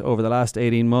decimated over the last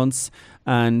 18 months.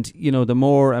 And, the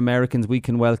more Americans we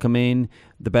can welcome in,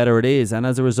 the better it is. And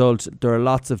as a result, there are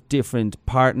lots of different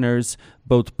partners,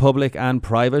 both public and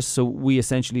private. So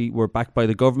we're backed by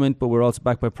the government, but we're also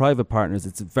backed by private partners.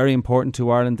 It's very important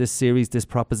to Ireland, this series, this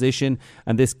proposition,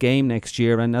 and this game next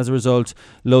year. And as a result,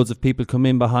 loads of people come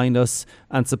in behind us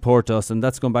and support us. And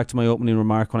that's going back to my opening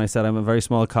remark when I said I'm a very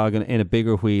small cog in a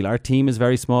bigger wheel. Our team is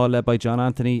very small, led by John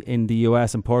Anthony in the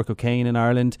US and Pork O'Kane in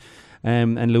Ireland.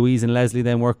 And Louise and Leslie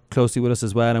then work closely with us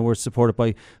as well, and we're supported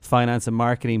by finance and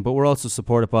marketing, but we're also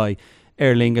supported by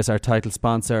Aer Lingus, our title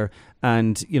sponsor,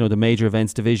 and the major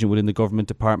events division within the Government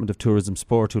Department of Tourism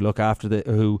Sport,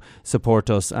 who support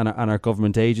us, and our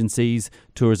government agencies,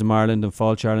 Tourism Ireland and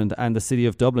Fáilte Ireland, and the City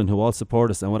of Dublin, who all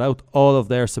support us. And without all of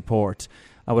their support,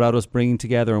 and without us bringing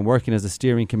together and working as a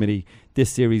steering committee, this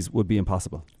series would be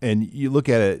impossible. And you look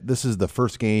at it, this is the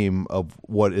first game of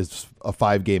what is a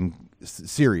 5-game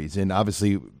series, and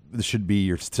obviously this should be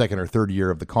your second or third year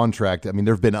of the contract. I mean,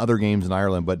 there have been other games in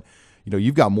Ireland, but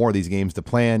you've got more of these games to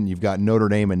plan. You've got Notre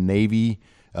Dame and Navy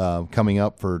coming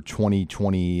up for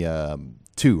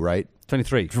 2022, right?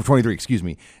 23, excuse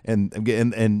me.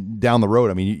 And down the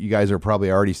road, I mean, you guys are probably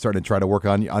already starting to try to work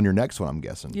on your next one, I'm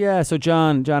guessing. Yeah, so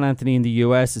John Anthony in the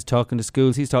US is talking to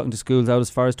schools. He's talking to schools out as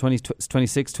far as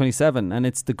 26, 27, and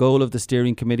it's the goal of the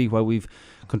steering committee, while we've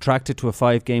contracted to a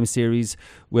 5-game series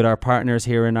with our partners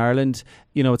here in Ireland.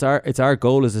 It's our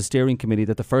goal as a steering committee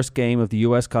that the first game of the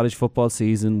US college football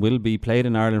season will be played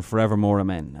in Ireland forevermore,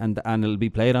 amen. And it'll be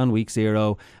played on week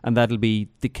 0, and that'll be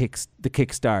the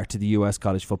kickstart to the US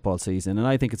college football season. And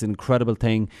I think it's an incredible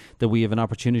thing that we have an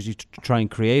opportunity to try and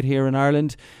create here in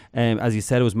Ireland. As you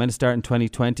said, it was meant to start in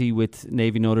 2020 with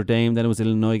Navy Notre Dame, then it was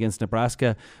Illinois against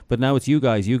Nebraska, but now it's you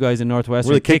guys in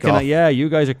Northwestern. You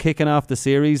guys are kicking off the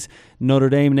series. Notre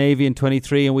Dame, Navy in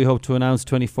 23, and we hope to announce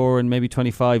 24 and maybe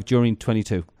 25 during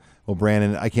 22. Well,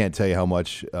 Brandon, I can't tell you how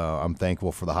much I'm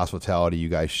thankful for the hospitality you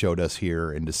guys showed us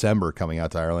here in December coming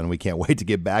out to Ireland. We can't wait to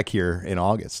get back here in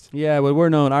August. Yeah,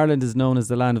 well, Ireland is known as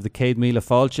the land of the Céad Míle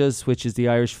Fáilte, which is the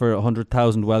Irish for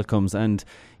 100,000 welcomes. And,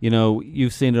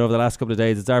 you've seen it over the last couple of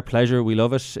days. It's our pleasure. We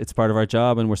love it. It's part of our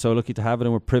job, and we're so lucky to have it,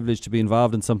 and we're privileged to be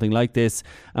involved in something like this.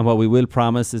 And what we will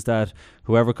promise is that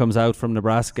whoever comes out from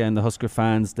Nebraska and the Husker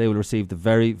fans, they will receive the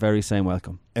very, very same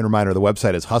welcome. And reminder, the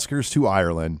website is Huskers to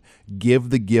Ireland. Give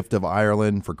the gift of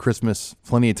Ireland for Christmas.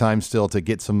 Plenty of time still to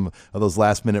get some of those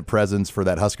last-minute presents for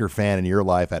that Husker fan in your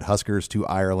life at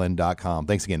huskerstoireland.com.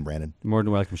 Thanks again, Brandon. More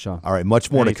than welcome, Sean. All right,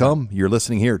 much more to come. You're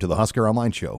listening here to the Husker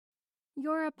Online Show.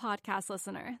 You're a podcast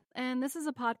listener, and this is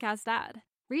a podcast ad.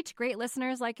 Reach great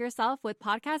listeners like yourself with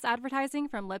podcast advertising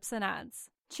from Libsyn Ads.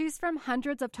 Choose from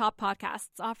hundreds of top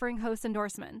podcasts offering host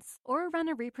endorsements, or run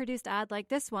a reproduced ad like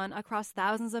this one across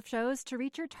thousands of shows to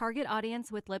reach your target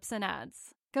audience with Libsyn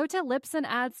Ads. Go to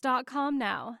libsynads.com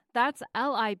now. That's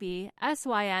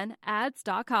LIBSYN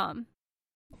ads.com.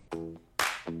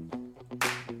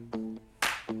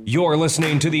 You're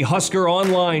listening to the Husker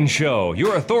Online Show,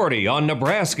 your authority on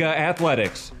Nebraska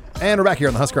athletics. And we're back here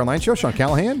on the Husker Online Show. Sean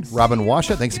Callahan, Robin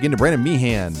Washut. Thanks again to Brandon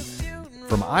Meehan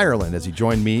from Ireland as he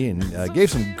joined me and gave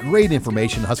some great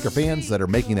information to Husker fans that are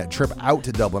making that trip out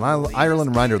to Dublin, Ireland.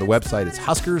 Reminder, the website is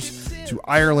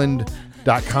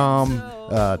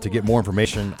huskerstoireland.com to get more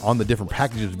information on the different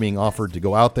packages being offered to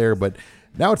go out there. But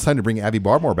now it's time to bring Abby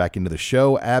Barmore back into the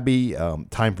show. Abby,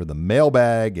 time for the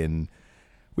mailbag, and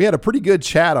we had a pretty good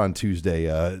chat on Tuesday.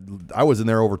 I was in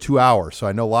there over 2 hours, so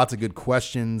I know lots of good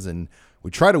questions, and we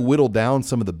try to whittle down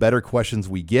some of the better questions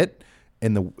we get for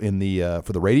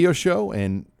the radio show.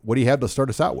 And what do you have to start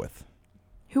us out with?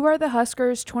 Who are the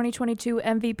Huskers' 2022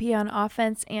 MVP on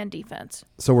offense and defense?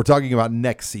 So we're talking about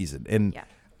next season, and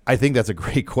I think that's a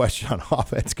great question on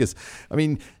offense because, I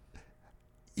mean,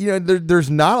 there's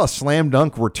not a slam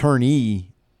dunk returnee.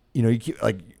 You keep,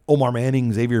 like Omar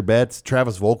Manning, Xavier Betts,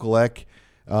 Travis Vokolek.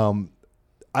 I'll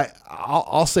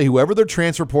say whoever their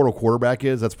transfer portal quarterback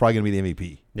is, that's probably going to be the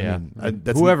MVP. Yeah,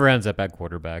 whoever ends up at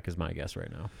quarterback is my guess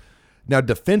right now. Now,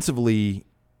 defensively,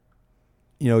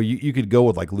 you could go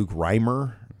with like Luke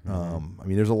Reimer. I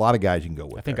mean, there's a lot of guys you can go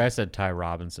with. I think I said Ty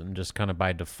Robinson just kind of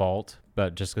by default,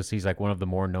 but just because he's like one of the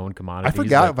more known commodities. I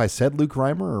forgot if I said Luke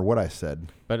Reimer or what I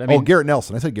said. But I mean, Garrett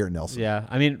Nelson. I said Garrett Nelson. Yeah,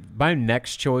 I mean, my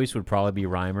next choice would probably be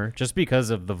Reimer, just because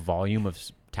of the volume of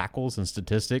tackles and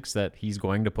statistics that he's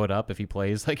going to put up if he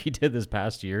plays like he did this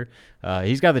past year.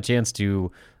 He's got the chance to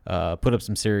put up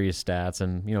some serious stats,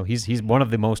 and he's one of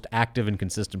the most active and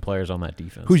consistent players on that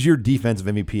defense. Who's your defensive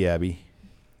MVP, Abby?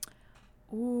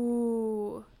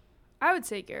 Ooh, I would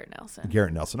say Garrett Nelson.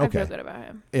 Garrett Nelson, okay. I feel good about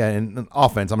him. Yeah, and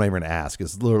offense, I'm not even going to ask,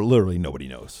 because literally nobody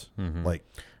knows. Like,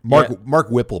 Mark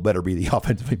Whipple better be the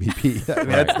offensive MVP. I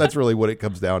mean, that's really what it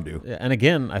comes down to. Yeah, and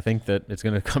again, I think that it's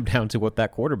going to come down to what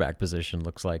that quarterback position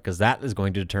looks like, because that is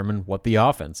going to determine what the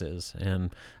offense is.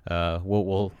 And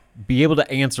we'll be able to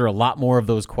answer a lot more of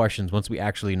those questions once we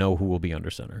actually know who will be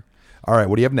under center. All right,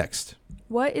 what do you have next?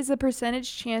 What is the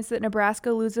percentage chance that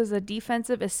Nebraska loses a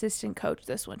defensive assistant coach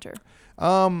this winter?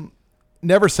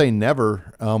 Never say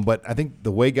never, but I think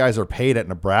the way guys are paid at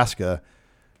Nebraska,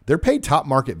 they're paid top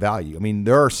market value. I mean,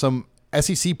 there are some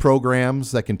SEC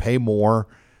programs that can pay more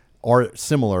or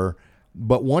similar,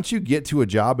 but once you get to a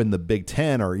job in the Big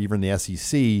Ten or even the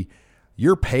SEC,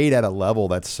 you're paid at a level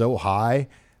that's so high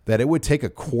that it would take a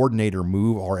coordinator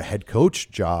move or a head coach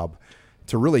job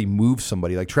to really move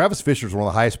somebody. Like Travis Fisher is one of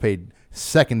the highest paid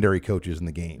secondary coaches in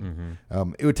the game.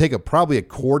 It would take probably a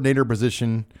coordinator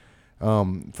position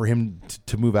for him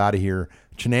to move out of here.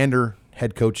 Chenander,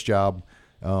 head coach job.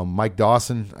 Mike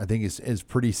Dawson, I think, is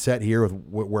pretty set here with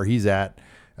where he's at.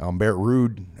 Barrett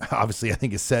Ruud, obviously, I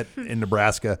think is set in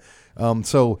Nebraska.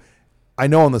 So I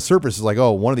know on the surface it's like,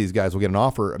 oh, one of these guys will get an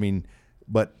offer. I mean,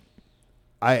 but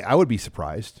I would be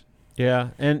surprised. Yeah,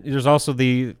 and there's also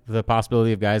the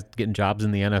possibility of guys getting jobs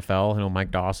in the NFL.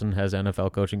 Mike Dawson has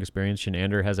NFL coaching experience.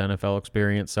 Chenander has NFL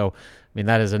experience. So, I mean,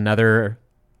 that is another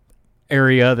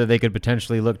area that they could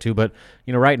potentially look to. But,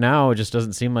 right now it just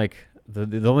doesn't seem like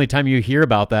the only time you hear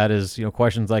about that is,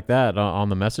 questions like that on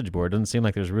the message board. It doesn't seem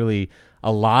like there's really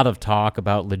a lot of talk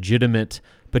about legitimate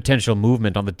potential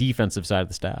movement on the defensive side of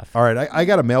the staff. All right, I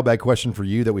got a mailbag question for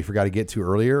you that we forgot to get to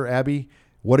earlier, Abby.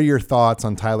 What are your thoughts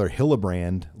on Tyler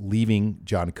Hillebrand leaving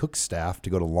John Cook's staff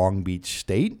to go to Long Beach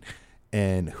State?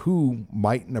 And who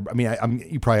might – I mean,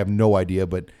 you probably have no idea,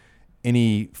 but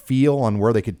any feel on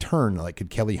where they could turn? Like,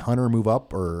 could Kelly Hunter move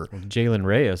up? Or Jalen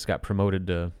Reyes got promoted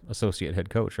to associate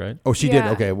head coach, right? Oh, she did?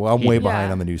 Okay, well, I'm way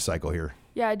behind on the news cycle here.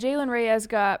 Yeah, Jalen Reyes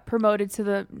got promoted to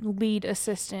the lead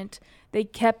assistant. They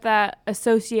kept that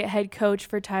associate head coach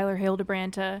for Tyler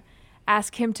Hildebrand to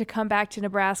ask him to come back to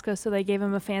Nebraska, so they gave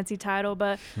him a fancy title.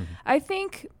 But I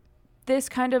think this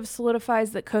kind of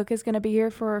solidifies that Cook is going to be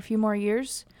here for a few more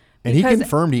years. And he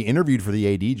confirmed he interviewed for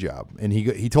the AD job, and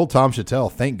he told Tom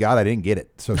Chattel, "Thank God I didn't get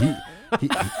it." So he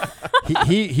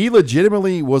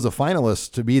legitimately was a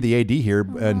finalist to be the AD here,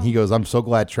 and he goes, "I'm so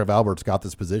glad Trev Alberts got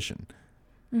this position,"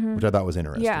 which I thought was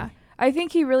interesting. Yeah, I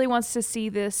think he really wants to see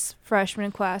this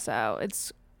freshman class out.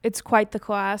 It's quite the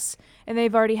class, and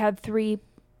they've already had three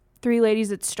ladies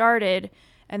that started,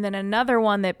 and then another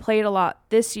one that played a lot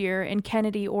this year in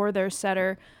Kennedy or their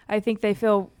setter. I think they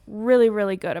feel really,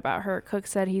 really good about her. Cook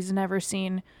said he's never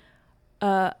seen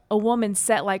a woman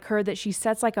set like her, that she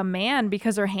sets like a man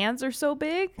because her hands are so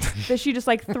big that she just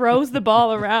like throws the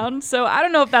ball around. So I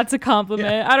don't know if that's a compliment.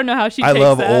 Yeah. I don't know how she takes that. I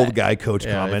love old guy coach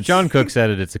comments. John Cook said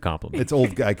it's a compliment. It's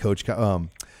old guy coach.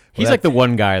 He's like the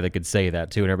one guy that could say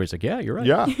that too, and everybody's like, "Yeah, you're right."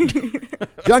 Yeah,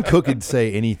 John Cook could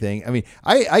say anything. I mean,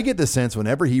 I get the sense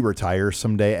whenever he retires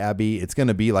someday, Abby, it's going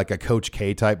to be like a Coach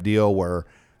K type deal where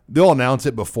they'll announce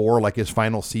it before like his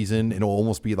final season. It'll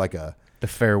almost be like the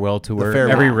farewell tour.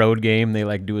 Every road game, they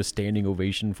like do a standing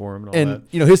ovation for him, and all that.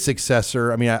 You know, his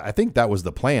successor. I mean, I think that was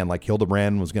the plan. Like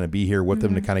Hildebrand was going to be here with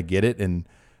them to kind of get it, and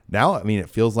now, I mean, it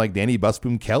feels like Danny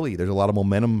Busboom Kelly. There's a lot of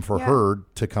momentum for her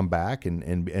to come back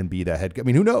and be the head. I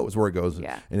mean, who knows where it goes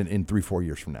in 3-4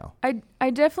 years from now. I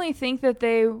definitely think that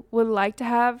they would like to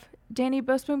have Danny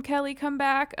Busboom Kelly come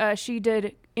back. She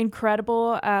did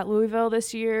incredible at Louisville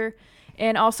this year.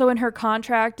 And also in her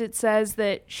contract, it says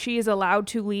that she is allowed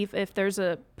to leave if there's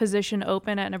a position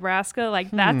open at Nebraska. Like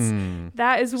that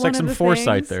is it's one like of some the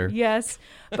foresight things. there. Yes.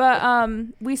 But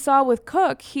we saw with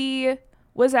Cook, he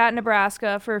was at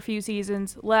Nebraska for a few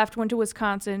seasons, left, went to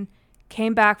Wisconsin,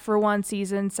 came back for one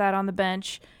season, sat on the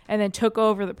bench, and then took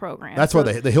over the program. That's why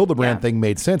the Hildebrand thing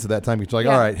made sense at that time. It's like,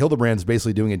 all right, Hildebrand's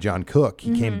basically doing a John Cook.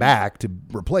 He came back to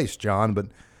replace John, but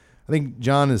I think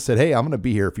John has said, hey, I'm going to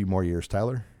be here a few more years,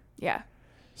 Tyler. Yeah.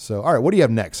 So, all right, what do you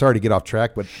have next? Sorry to get off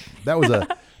track, but that was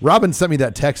Robin sent me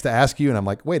that text to ask you, and I'm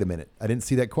like, wait a minute. I didn't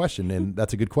see that question, and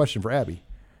that's a good question for Abby.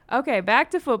 Okay,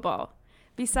 back to football.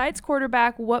 Besides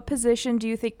quarterback, what position do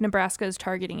you think Nebraska is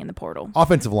targeting in the portal?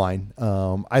 Offensive line.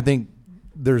 I think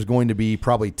there's going to be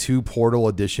probably 2 portal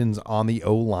additions on the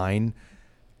O-line.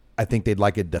 I think they'd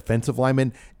like a defensive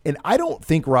lineman. And I don't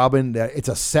think, Robin, that it's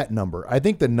a set number. I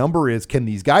think the number is, can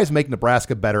these guys make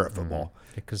Nebraska better at football?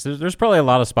 Because there's probably a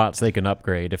lot of spots they can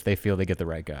upgrade if they feel they get the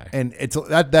right guy. And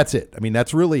that's it. I mean,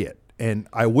 that's really it. And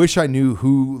I wish I knew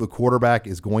who the quarterback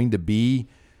is going to be.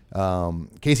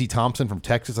 Casey Thompson from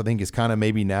Texas, I think, is kind of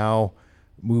maybe now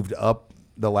moved up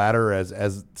the ladder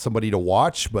as somebody to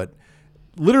watch. But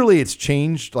literally it's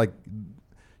changed. Like, you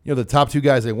know, the top 2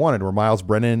 guys they wanted were Miles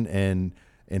Brennan and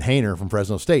Hainer from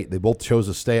Fresno State. They both chose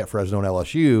to stay at Fresno and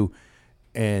LSU.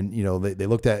 And, you know, they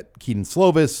looked at Keaton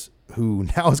Slovis, who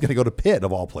now is going to go to Pitt,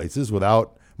 of all places,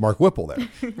 without Mark Whipple there.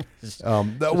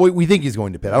 We think he's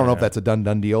going to Pitt. I don't know if that's a done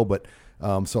deal, but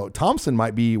so Thompson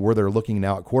might be where they're looking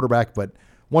now at quarterback. But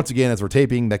once again, as we're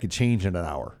taping, that could change in an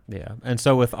hour. Yeah, and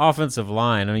so with offensive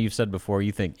line, I mean, you've said before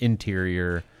you think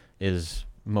interior is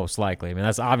most likely. I mean,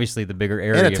 that's obviously the bigger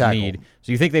area of need.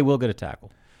 So you think they will get a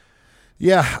tackle?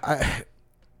 Yeah,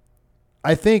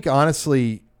 I think,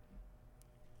 honestly,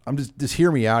 I'm just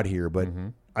hear me out here, but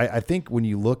I think when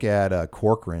you look at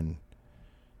Corcoran,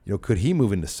 you know, could he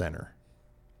move into center?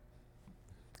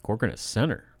 Corcoran is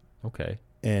center. Okay.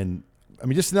 And, I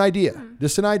mean, just an idea.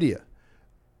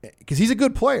 Because he's a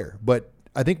good player, but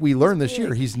I think we learned this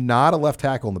year he's not a left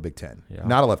tackle in the Big Ten. Yeah.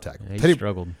 Not a left tackle. Yeah, he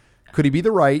struggled. Could he be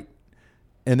the right?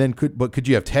 And then could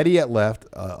you have Teddy at left,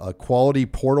 a quality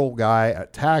portal guy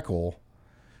at tackle,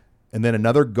 and then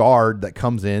another guard that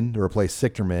comes in to replace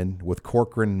Sichterman with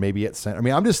Corcoran maybe at center? I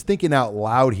mean, I'm just thinking out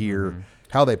loud here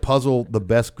how they puzzle the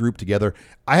best group together.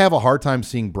 I have a hard time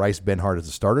seeing Bryce Benhart as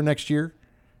a starter next year.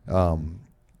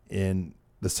 In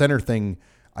the center thing,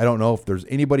 I don't know if there's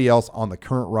anybody else on the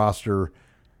current roster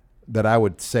that I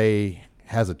would say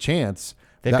has a chance.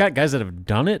 They've got guys that have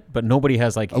done it, but nobody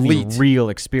has like any real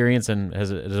experience and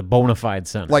has a bona fide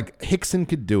center. Like Hickson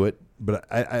could do it, but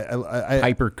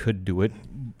Piper could do it.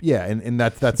 Yeah, and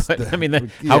that's. But, I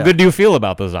mean, how good do you feel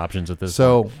about those options at this point?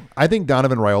 So I think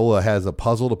Donovan Raiola has a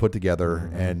puzzle to put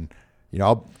together, and you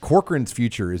know, Corcoran's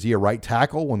future, is he a right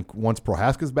tackle once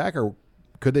Prohaska's back, or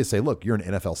could they say, look, you're an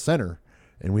NFL center,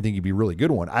 and we think you'd be a really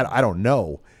good one? I don't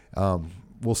know.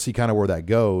 We'll see kind of where that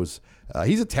goes.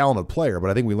 He's a talented player, but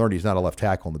I think we learned he's not a left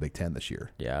tackle in the Big Ten this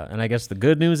year. Yeah, and I guess the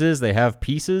good news is they have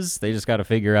pieces. They just got to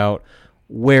figure out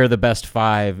where the best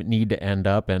 5 need to end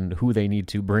up and who they need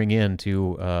to bring in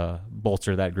to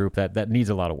bolster that group that needs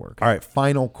a lot of work. All right,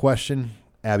 final question,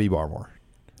 Abby Barmore.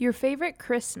 Your favorite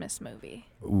Christmas movie?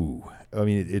 Ooh, I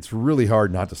mean, it's really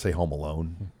hard not to say Home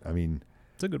Alone. I mean,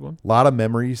 it's a good one. A lot of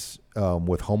memories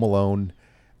with Home Alone.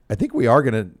 I think we are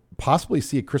going to possibly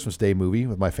see a Christmas Day movie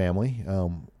with my family.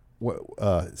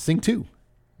 Sing 2.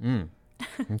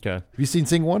 Okay. Have you seen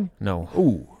Sing 1? No.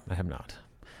 Ooh. I have not.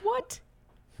 What?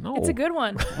 No. It's a good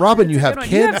one. Robin, you have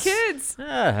kids? You have kids.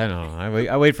 I don't know.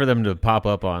 I wait for them to pop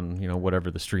up on, whatever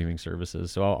the streaming service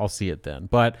is, so I'll see it then.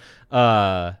 But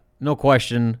no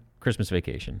question, Christmas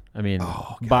Vacation. I mean,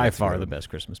 by far the best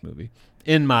Christmas movie,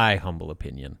 in my humble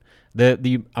opinion.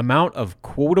 The amount of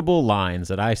quotable lines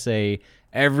that I say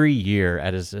every year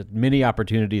at as many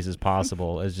opportunities as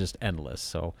possible is just endless.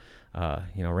 So,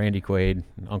 Randy Quaid,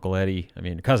 Uncle Eddie,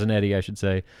 Cousin Eddie, I should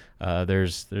say.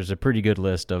 There's a pretty good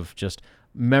list of just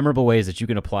memorable ways that you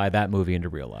can apply that movie into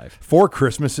real life. 4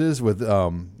 Christmases with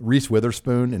Reese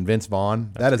Witherspoon and Vince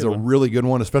Vaughn. That is a really good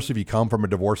one, especially if you come from a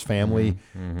divorced family,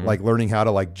 like learning how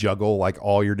to juggle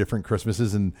all your different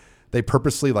Christmases. And they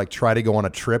purposely try to go on a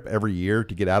trip every year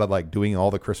to get out of doing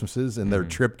all the Christmases, and their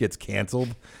trip gets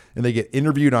canceled and they get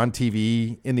interviewed on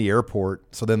TV in the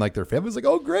airport. So then their family's like,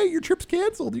 oh great, your trip's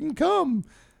canceled, you can come.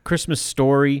 Christmas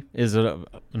Story is a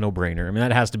no-brainer.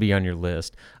 That has to be on your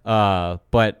list.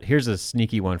 But here's a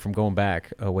sneaky one from going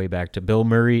back, way back to Bill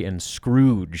Murray and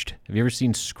Scrooged. Have you ever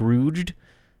seen Scrooged?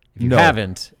 If you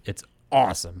haven't, it's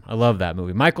awesome. I love that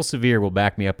movie. Michael Severe will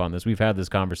back me up on this. We've had this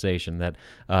conversation that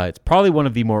it's probably one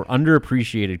of the more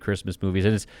underappreciated Christmas movies,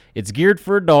 and it's geared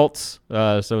for adults,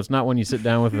 so it's not one you sit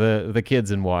down with the kids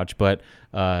and watch, but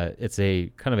it's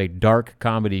a kind of a dark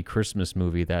comedy Christmas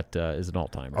movie that is an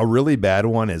all-timer. A really bad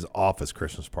one is Office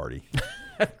Christmas Party.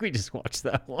 We just watched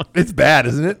that one. It's bad,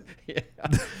 isn't it? Yeah,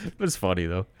 but it's funny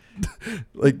though.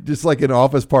 Just like an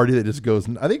office party that just goes.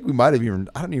 I think we might have even.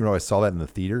 I don't even know if I saw that in the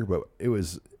theater, but it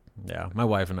was. Yeah, my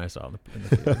wife and I saw it in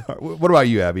the theater. What about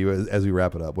you, Abby? As we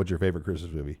wrap it up, what's your favorite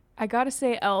Christmas movie? I gotta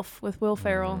say, Elf with Will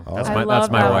Ferrell. That's my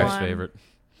wife's favorite.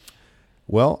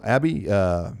 Well, Abby,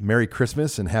 Merry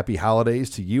Christmas and Happy Holidays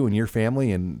to you and your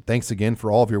family, and thanks again for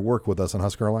all of your work with us on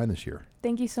Husker Online this year.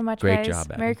 Thank you so much, Great guys.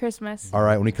 job, Abby. Merry Christmas. All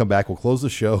right, when we come back, we'll close the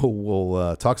show.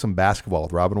 We'll talk some basketball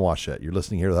with Robin Washut. You're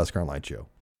listening here to the Husker Online Show.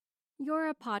 You're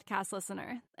a podcast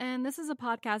listener, and this is a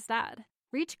podcast ad.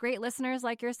 Reach great listeners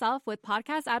like yourself with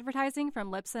podcast advertising from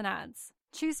Libsyn Ads.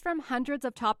 Choose from hundreds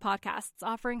of top podcasts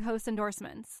offering host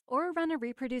endorsements, or run a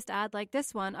reproduced ad like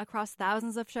this one across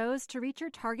thousands of shows to reach your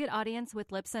target audience with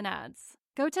Libsyn Ads.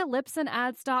 Go to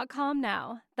libsynads.com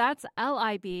now. That's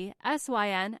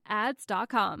LIBSYN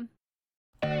ads.com.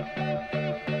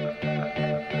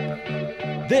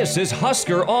 This is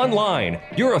Husker Online,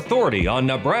 your authority on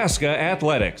Nebraska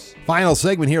athletics. Final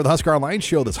segment here of the Husker Online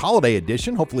Show, this holiday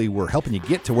edition. Hopefully we're helping you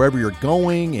get to wherever you're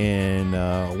going.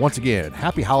 And once again,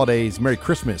 happy holidays, Merry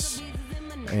Christmas.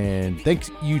 And thanks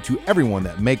you to everyone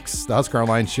that makes the Husker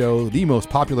Online Show the most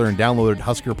popular and downloaded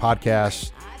Husker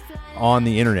podcast on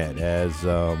the internet, as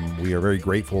we are very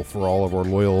grateful for all of our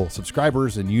loyal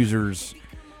subscribers and users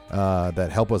that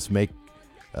help us make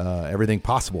everything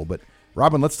possible. But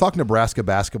Robin, let's talk Nebraska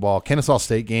basketball, Kennesaw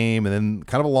State game, and then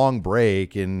kind of a long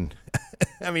break. And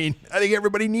I think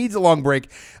everybody needs a long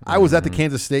break. I was at the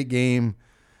Kansas State game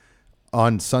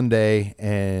on Sunday,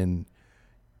 and,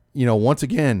 once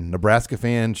again, Nebraska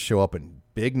fans show up in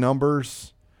big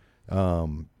numbers.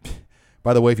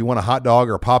 By the way, if you want a hot dog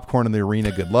or popcorn in the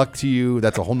arena, good luck to you.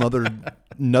 That's a whole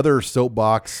another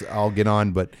soapbox I'll get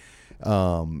on. But,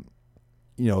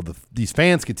 these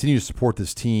fans continue to support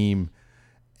this team.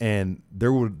 And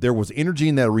there was energy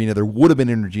in that arena. There would have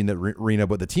been energy in that arena,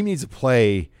 but the team needs to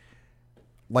play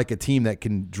like a team that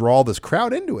can draw this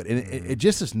crowd into it. And it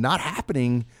just is not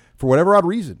happening for whatever odd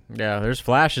reason. Yeah, there's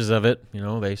flashes of it.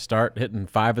 They start hitting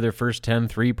 5 of their first 10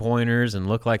 3-pointers and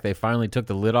look like they finally took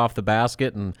the lid off the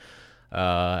basket. And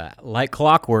like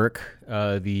clockwork,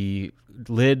 the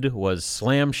lid was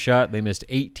slammed shut. They missed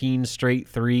 18 straight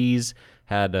threes.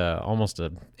 Had almost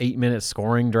a 8-minute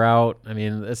scoring drought.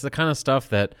 It's the kind of stuff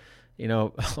that, a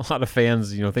lot of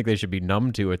fans, think they should be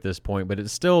numb to at this point, but it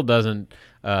still doesn't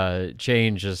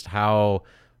change just how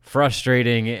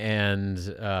frustrating and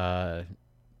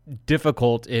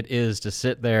difficult it is to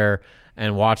sit there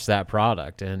and watch that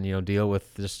product and, deal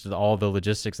with just all the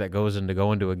logistics that goes into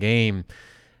going to a game.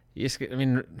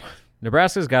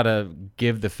 Nebraska's got to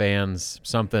give the fans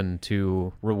something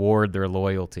to reward their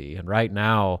loyalty. And right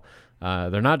now,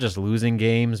 they're not just losing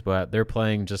games, but they're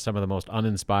playing just some of the most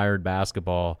uninspired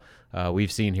basketball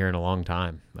we've seen here in a long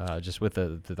time. Just with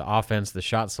the offense, the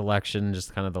shot selection,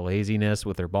 just kind of the laziness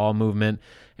with their ball movement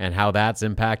and how that's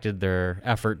impacted their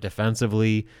effort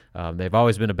defensively. They've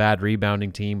always been a bad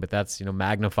rebounding team, but that's,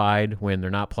 magnified when they're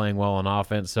not playing well on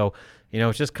offense. So,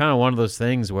 it's just kind of one of those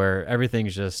things where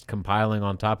everything's just compiling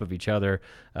on top of each other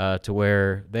to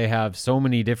where they have so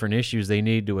many different issues they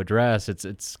need to address.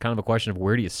 It's kind of a question of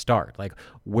where do you start? Like,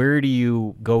 where do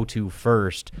you go to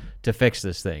first to fix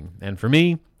this thing? And for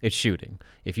me, it's shooting.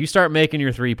 If you start making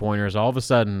your three-pointers, all of a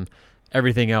sudden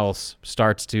everything else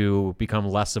starts to become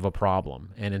less of a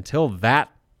problem. And until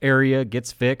that area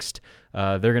gets fixed,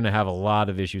 they're going to have a lot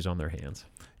of issues on their hands.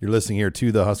 You're listening here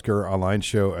to the Husker Online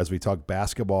Show as we talk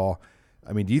basketball.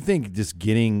 I mean, do you think just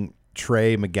getting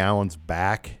Trey McGowan's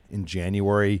back in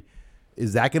January,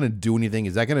 is that going to do anything?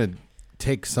 Is that going to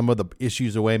take some of the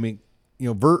issues away? I mean,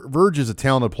 Verge is a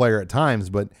talented player at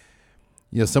times, but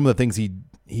some of the things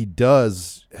he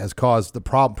does has caused the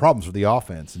problems for the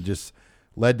offense and just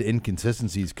led to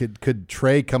inconsistencies. Could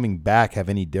Trey coming back have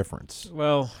any difference?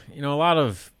 Well, a lot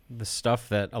of the stuff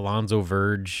that Alonzo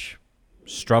Verge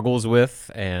struggles with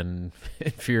and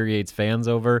infuriates fans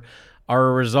over are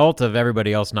a result of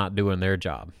everybody else not doing their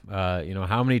job.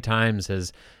 How many times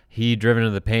has he driven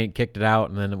into the paint, kicked it out,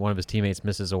 and then one of his teammates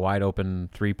misses a wide-open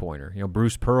three-pointer?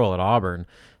 Bruce Pearl at Auburn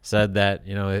said that,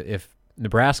 if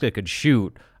Nebraska could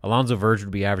shoot, Alonzo Verge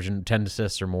would be averaging 10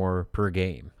 assists or more per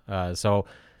game. So,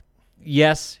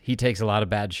 yes, he takes a lot of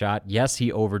bad shot. Yes, he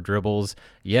over-dribbles.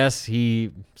 Yes,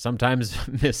 he sometimes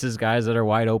misses guys that are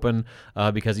wide open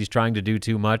because he's trying to do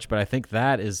too much. But I think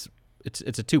that is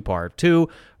it's a two-part.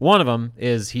 One of them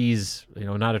is he's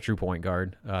not a true point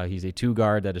guard. He's a two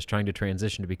guard that is trying to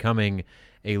transition to becoming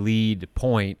a lead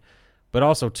point. But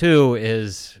also two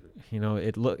is he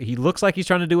looks like he's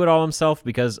trying to do it all himself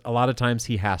because a lot of times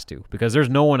he has to, because there's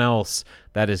no one else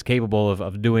that is capable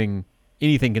of doing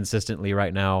anything consistently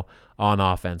right now on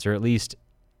offense, or at least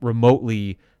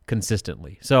remotely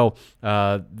consistently. So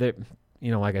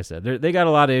like I said, they got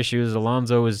a lot of issues.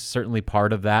 Alonzo is certainly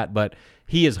part of that, but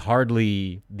he is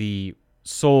hardly the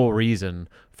sole reason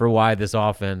for why this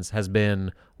offense has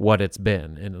been what it's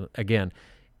been. And again,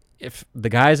 if the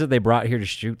guys that they brought here to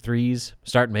shoot threes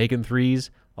start making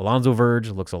threes, Alonzo Verge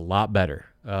looks a lot better.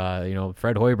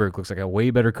 Fred Hoiberg looks like a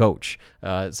way better coach.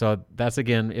 So that's,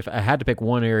 again, if I had to pick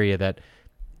one area that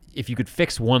if you could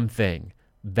fix one thing,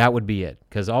 that would be it,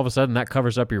 because all of a sudden that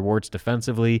covers up your warts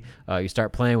defensively. You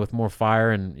start playing with more fire,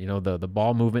 and the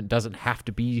ball movement doesn't have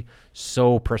to be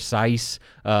so precise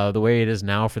the way it is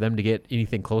now for them to get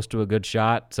anything close to a good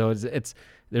shot. So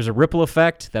there's a ripple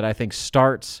effect that I think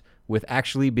starts with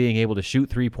actually being able to shoot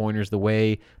three-pointers the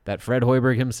way that Fred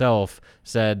Hoiberg himself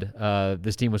said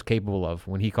this team was capable of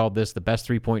when he called this the best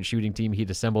three-point shooting team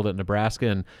he'd assembled at Nebraska,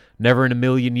 and never in a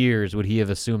million years would he have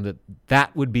assumed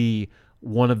that would be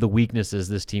one of the weaknesses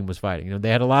this team was fighting. They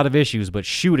had a lot of issues, but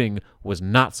shooting was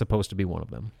not supposed to be one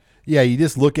of them. Yeah, you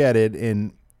just look at it,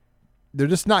 and they're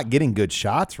just not getting good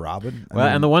shots, Robin.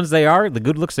 And the ones the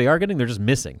good looks they are getting, they're just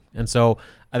missing. And so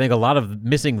I think a lot of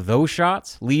missing those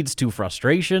shots leads to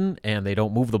frustration, and they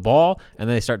don't move the ball, and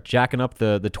then they start jacking up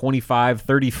the 25,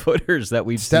 30-footers that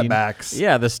we've seen. Step backs.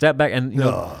 Yeah, the step back, and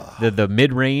the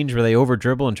mid-range where they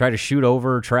over-dribble and try to shoot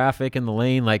over traffic in the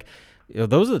lane.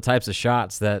 Those are the types of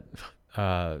shots that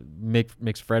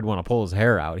makes Fred want to pull his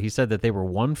hair out. He said that they were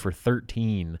 1 for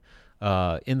 13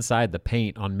 inside the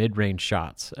paint on mid-range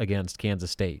shots against Kansas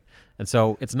State. And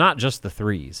so it's not just the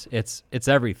threes. It's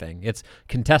everything. It's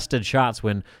contested shots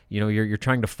when you're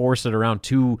trying to force it around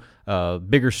two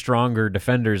bigger, stronger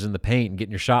defenders in the paint and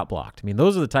getting your shot blocked. I mean,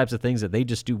 those are the types of things that they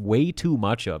just do way too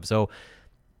much of. So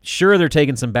sure, they're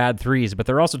taking some bad threes, but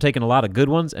they're also taking a lot of good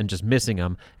ones and just missing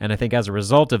them. And I think as a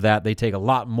result of that, they take a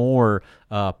lot more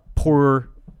poor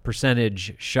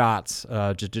percentage shots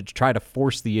to try to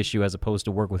force the issue as opposed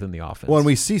to work within the offense. Well, and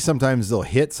we see sometimes they'll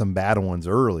hit some bad ones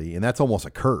early, and that's almost a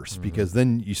curse because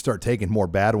then you start taking more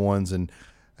bad ones. And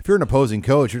if you're an opposing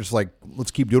coach, you're just like,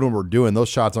 let's keep doing what we're doing. Those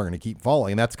shots aren't going to keep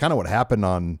falling. And that's kind of what happened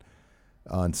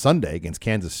on Sunday against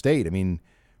Kansas State. I mean,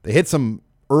 they hit some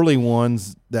early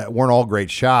ones that weren't all great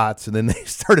shots, and then they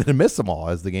started to miss them all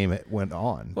as the game went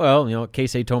on. Well,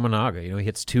 Keisei Tominaga, he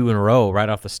hits 2 in a row right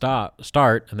off the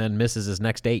start and then misses his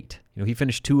next 8. He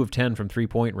finished 2 of 10 from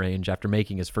three-point range after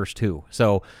making his first 2.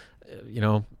 So,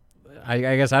 I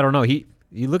guess I don't know.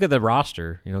 you look at the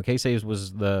roster, Casey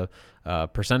was the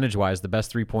percentage-wise the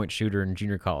best three-point shooter in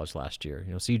junior college last year.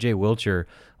 C.J. Wilcher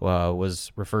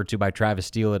was referred to by Travis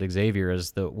Steele at Xavier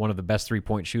as one of the best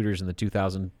three-point shooters in the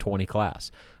 2020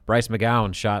 class. Bryce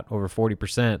McGowan shot over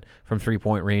 40% from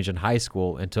three-point range in high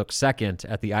school and took second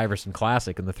at the Iverson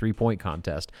Classic in the three-point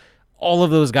contest. All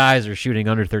of those guys are shooting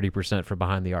under 30% from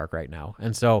behind the arc right now.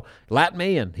 And so Lat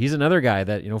Mayen, he's another guy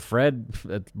that, Fred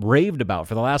raved about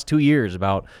for the last 2 years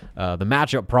about the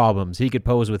matchup problems he could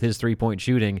pose with his three-point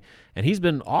shooting, and he's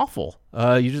been awful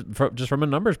just from a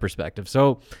numbers perspective.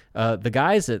 So the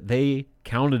guys that they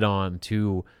counted on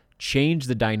to change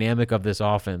the dynamic of this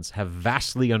offense have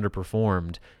vastly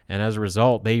underperformed, and as a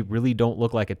result, they really don't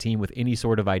look like a team with any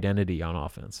sort of identity on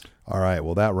offense. All right,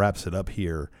 well, that wraps it up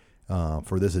here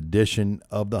for this edition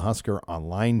of the Husker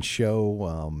Online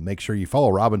Show. Make sure you follow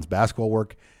Robin's basketball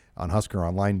work on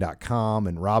HuskerOnline.com.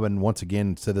 And Robin, once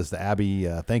again, said this to Abby,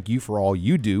 thank you for all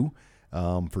you do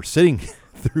for sitting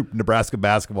through Nebraska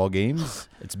basketball games.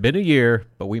 It's been a year,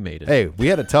 but we made it. Hey, we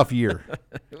had a tough year.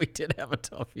 We did have a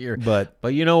tough year.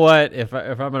 But you know what? If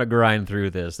I'm going to grind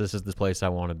through this is the place I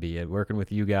want to be. Working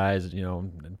with you guys,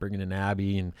 bringing in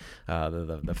Abby and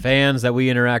the fans that we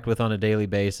interact with on a daily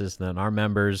basis, and then our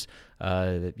members,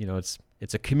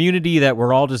 it's a community that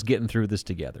we're all just getting through this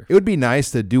together. It would be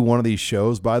nice to do one of these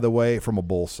shows, by the way, from a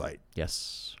bowl site.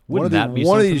 Yes. One of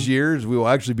these years, we will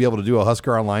actually be able to do a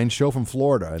Husker Online show from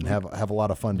Florida and have a lot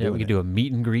of fun doing it. We could do a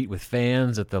meet and greet with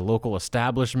fans at the local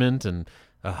establishment, and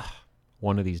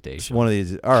one of these days. One of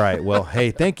these. All right. Well,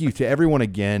 hey, thank you to everyone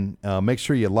again. Make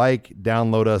sure you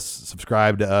download us,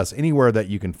 subscribe to us anywhere that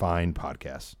you can find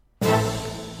podcasts.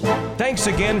 Thanks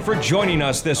again for joining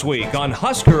us this week on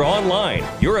Husker Online,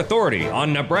 your authority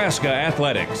on Nebraska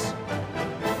athletics.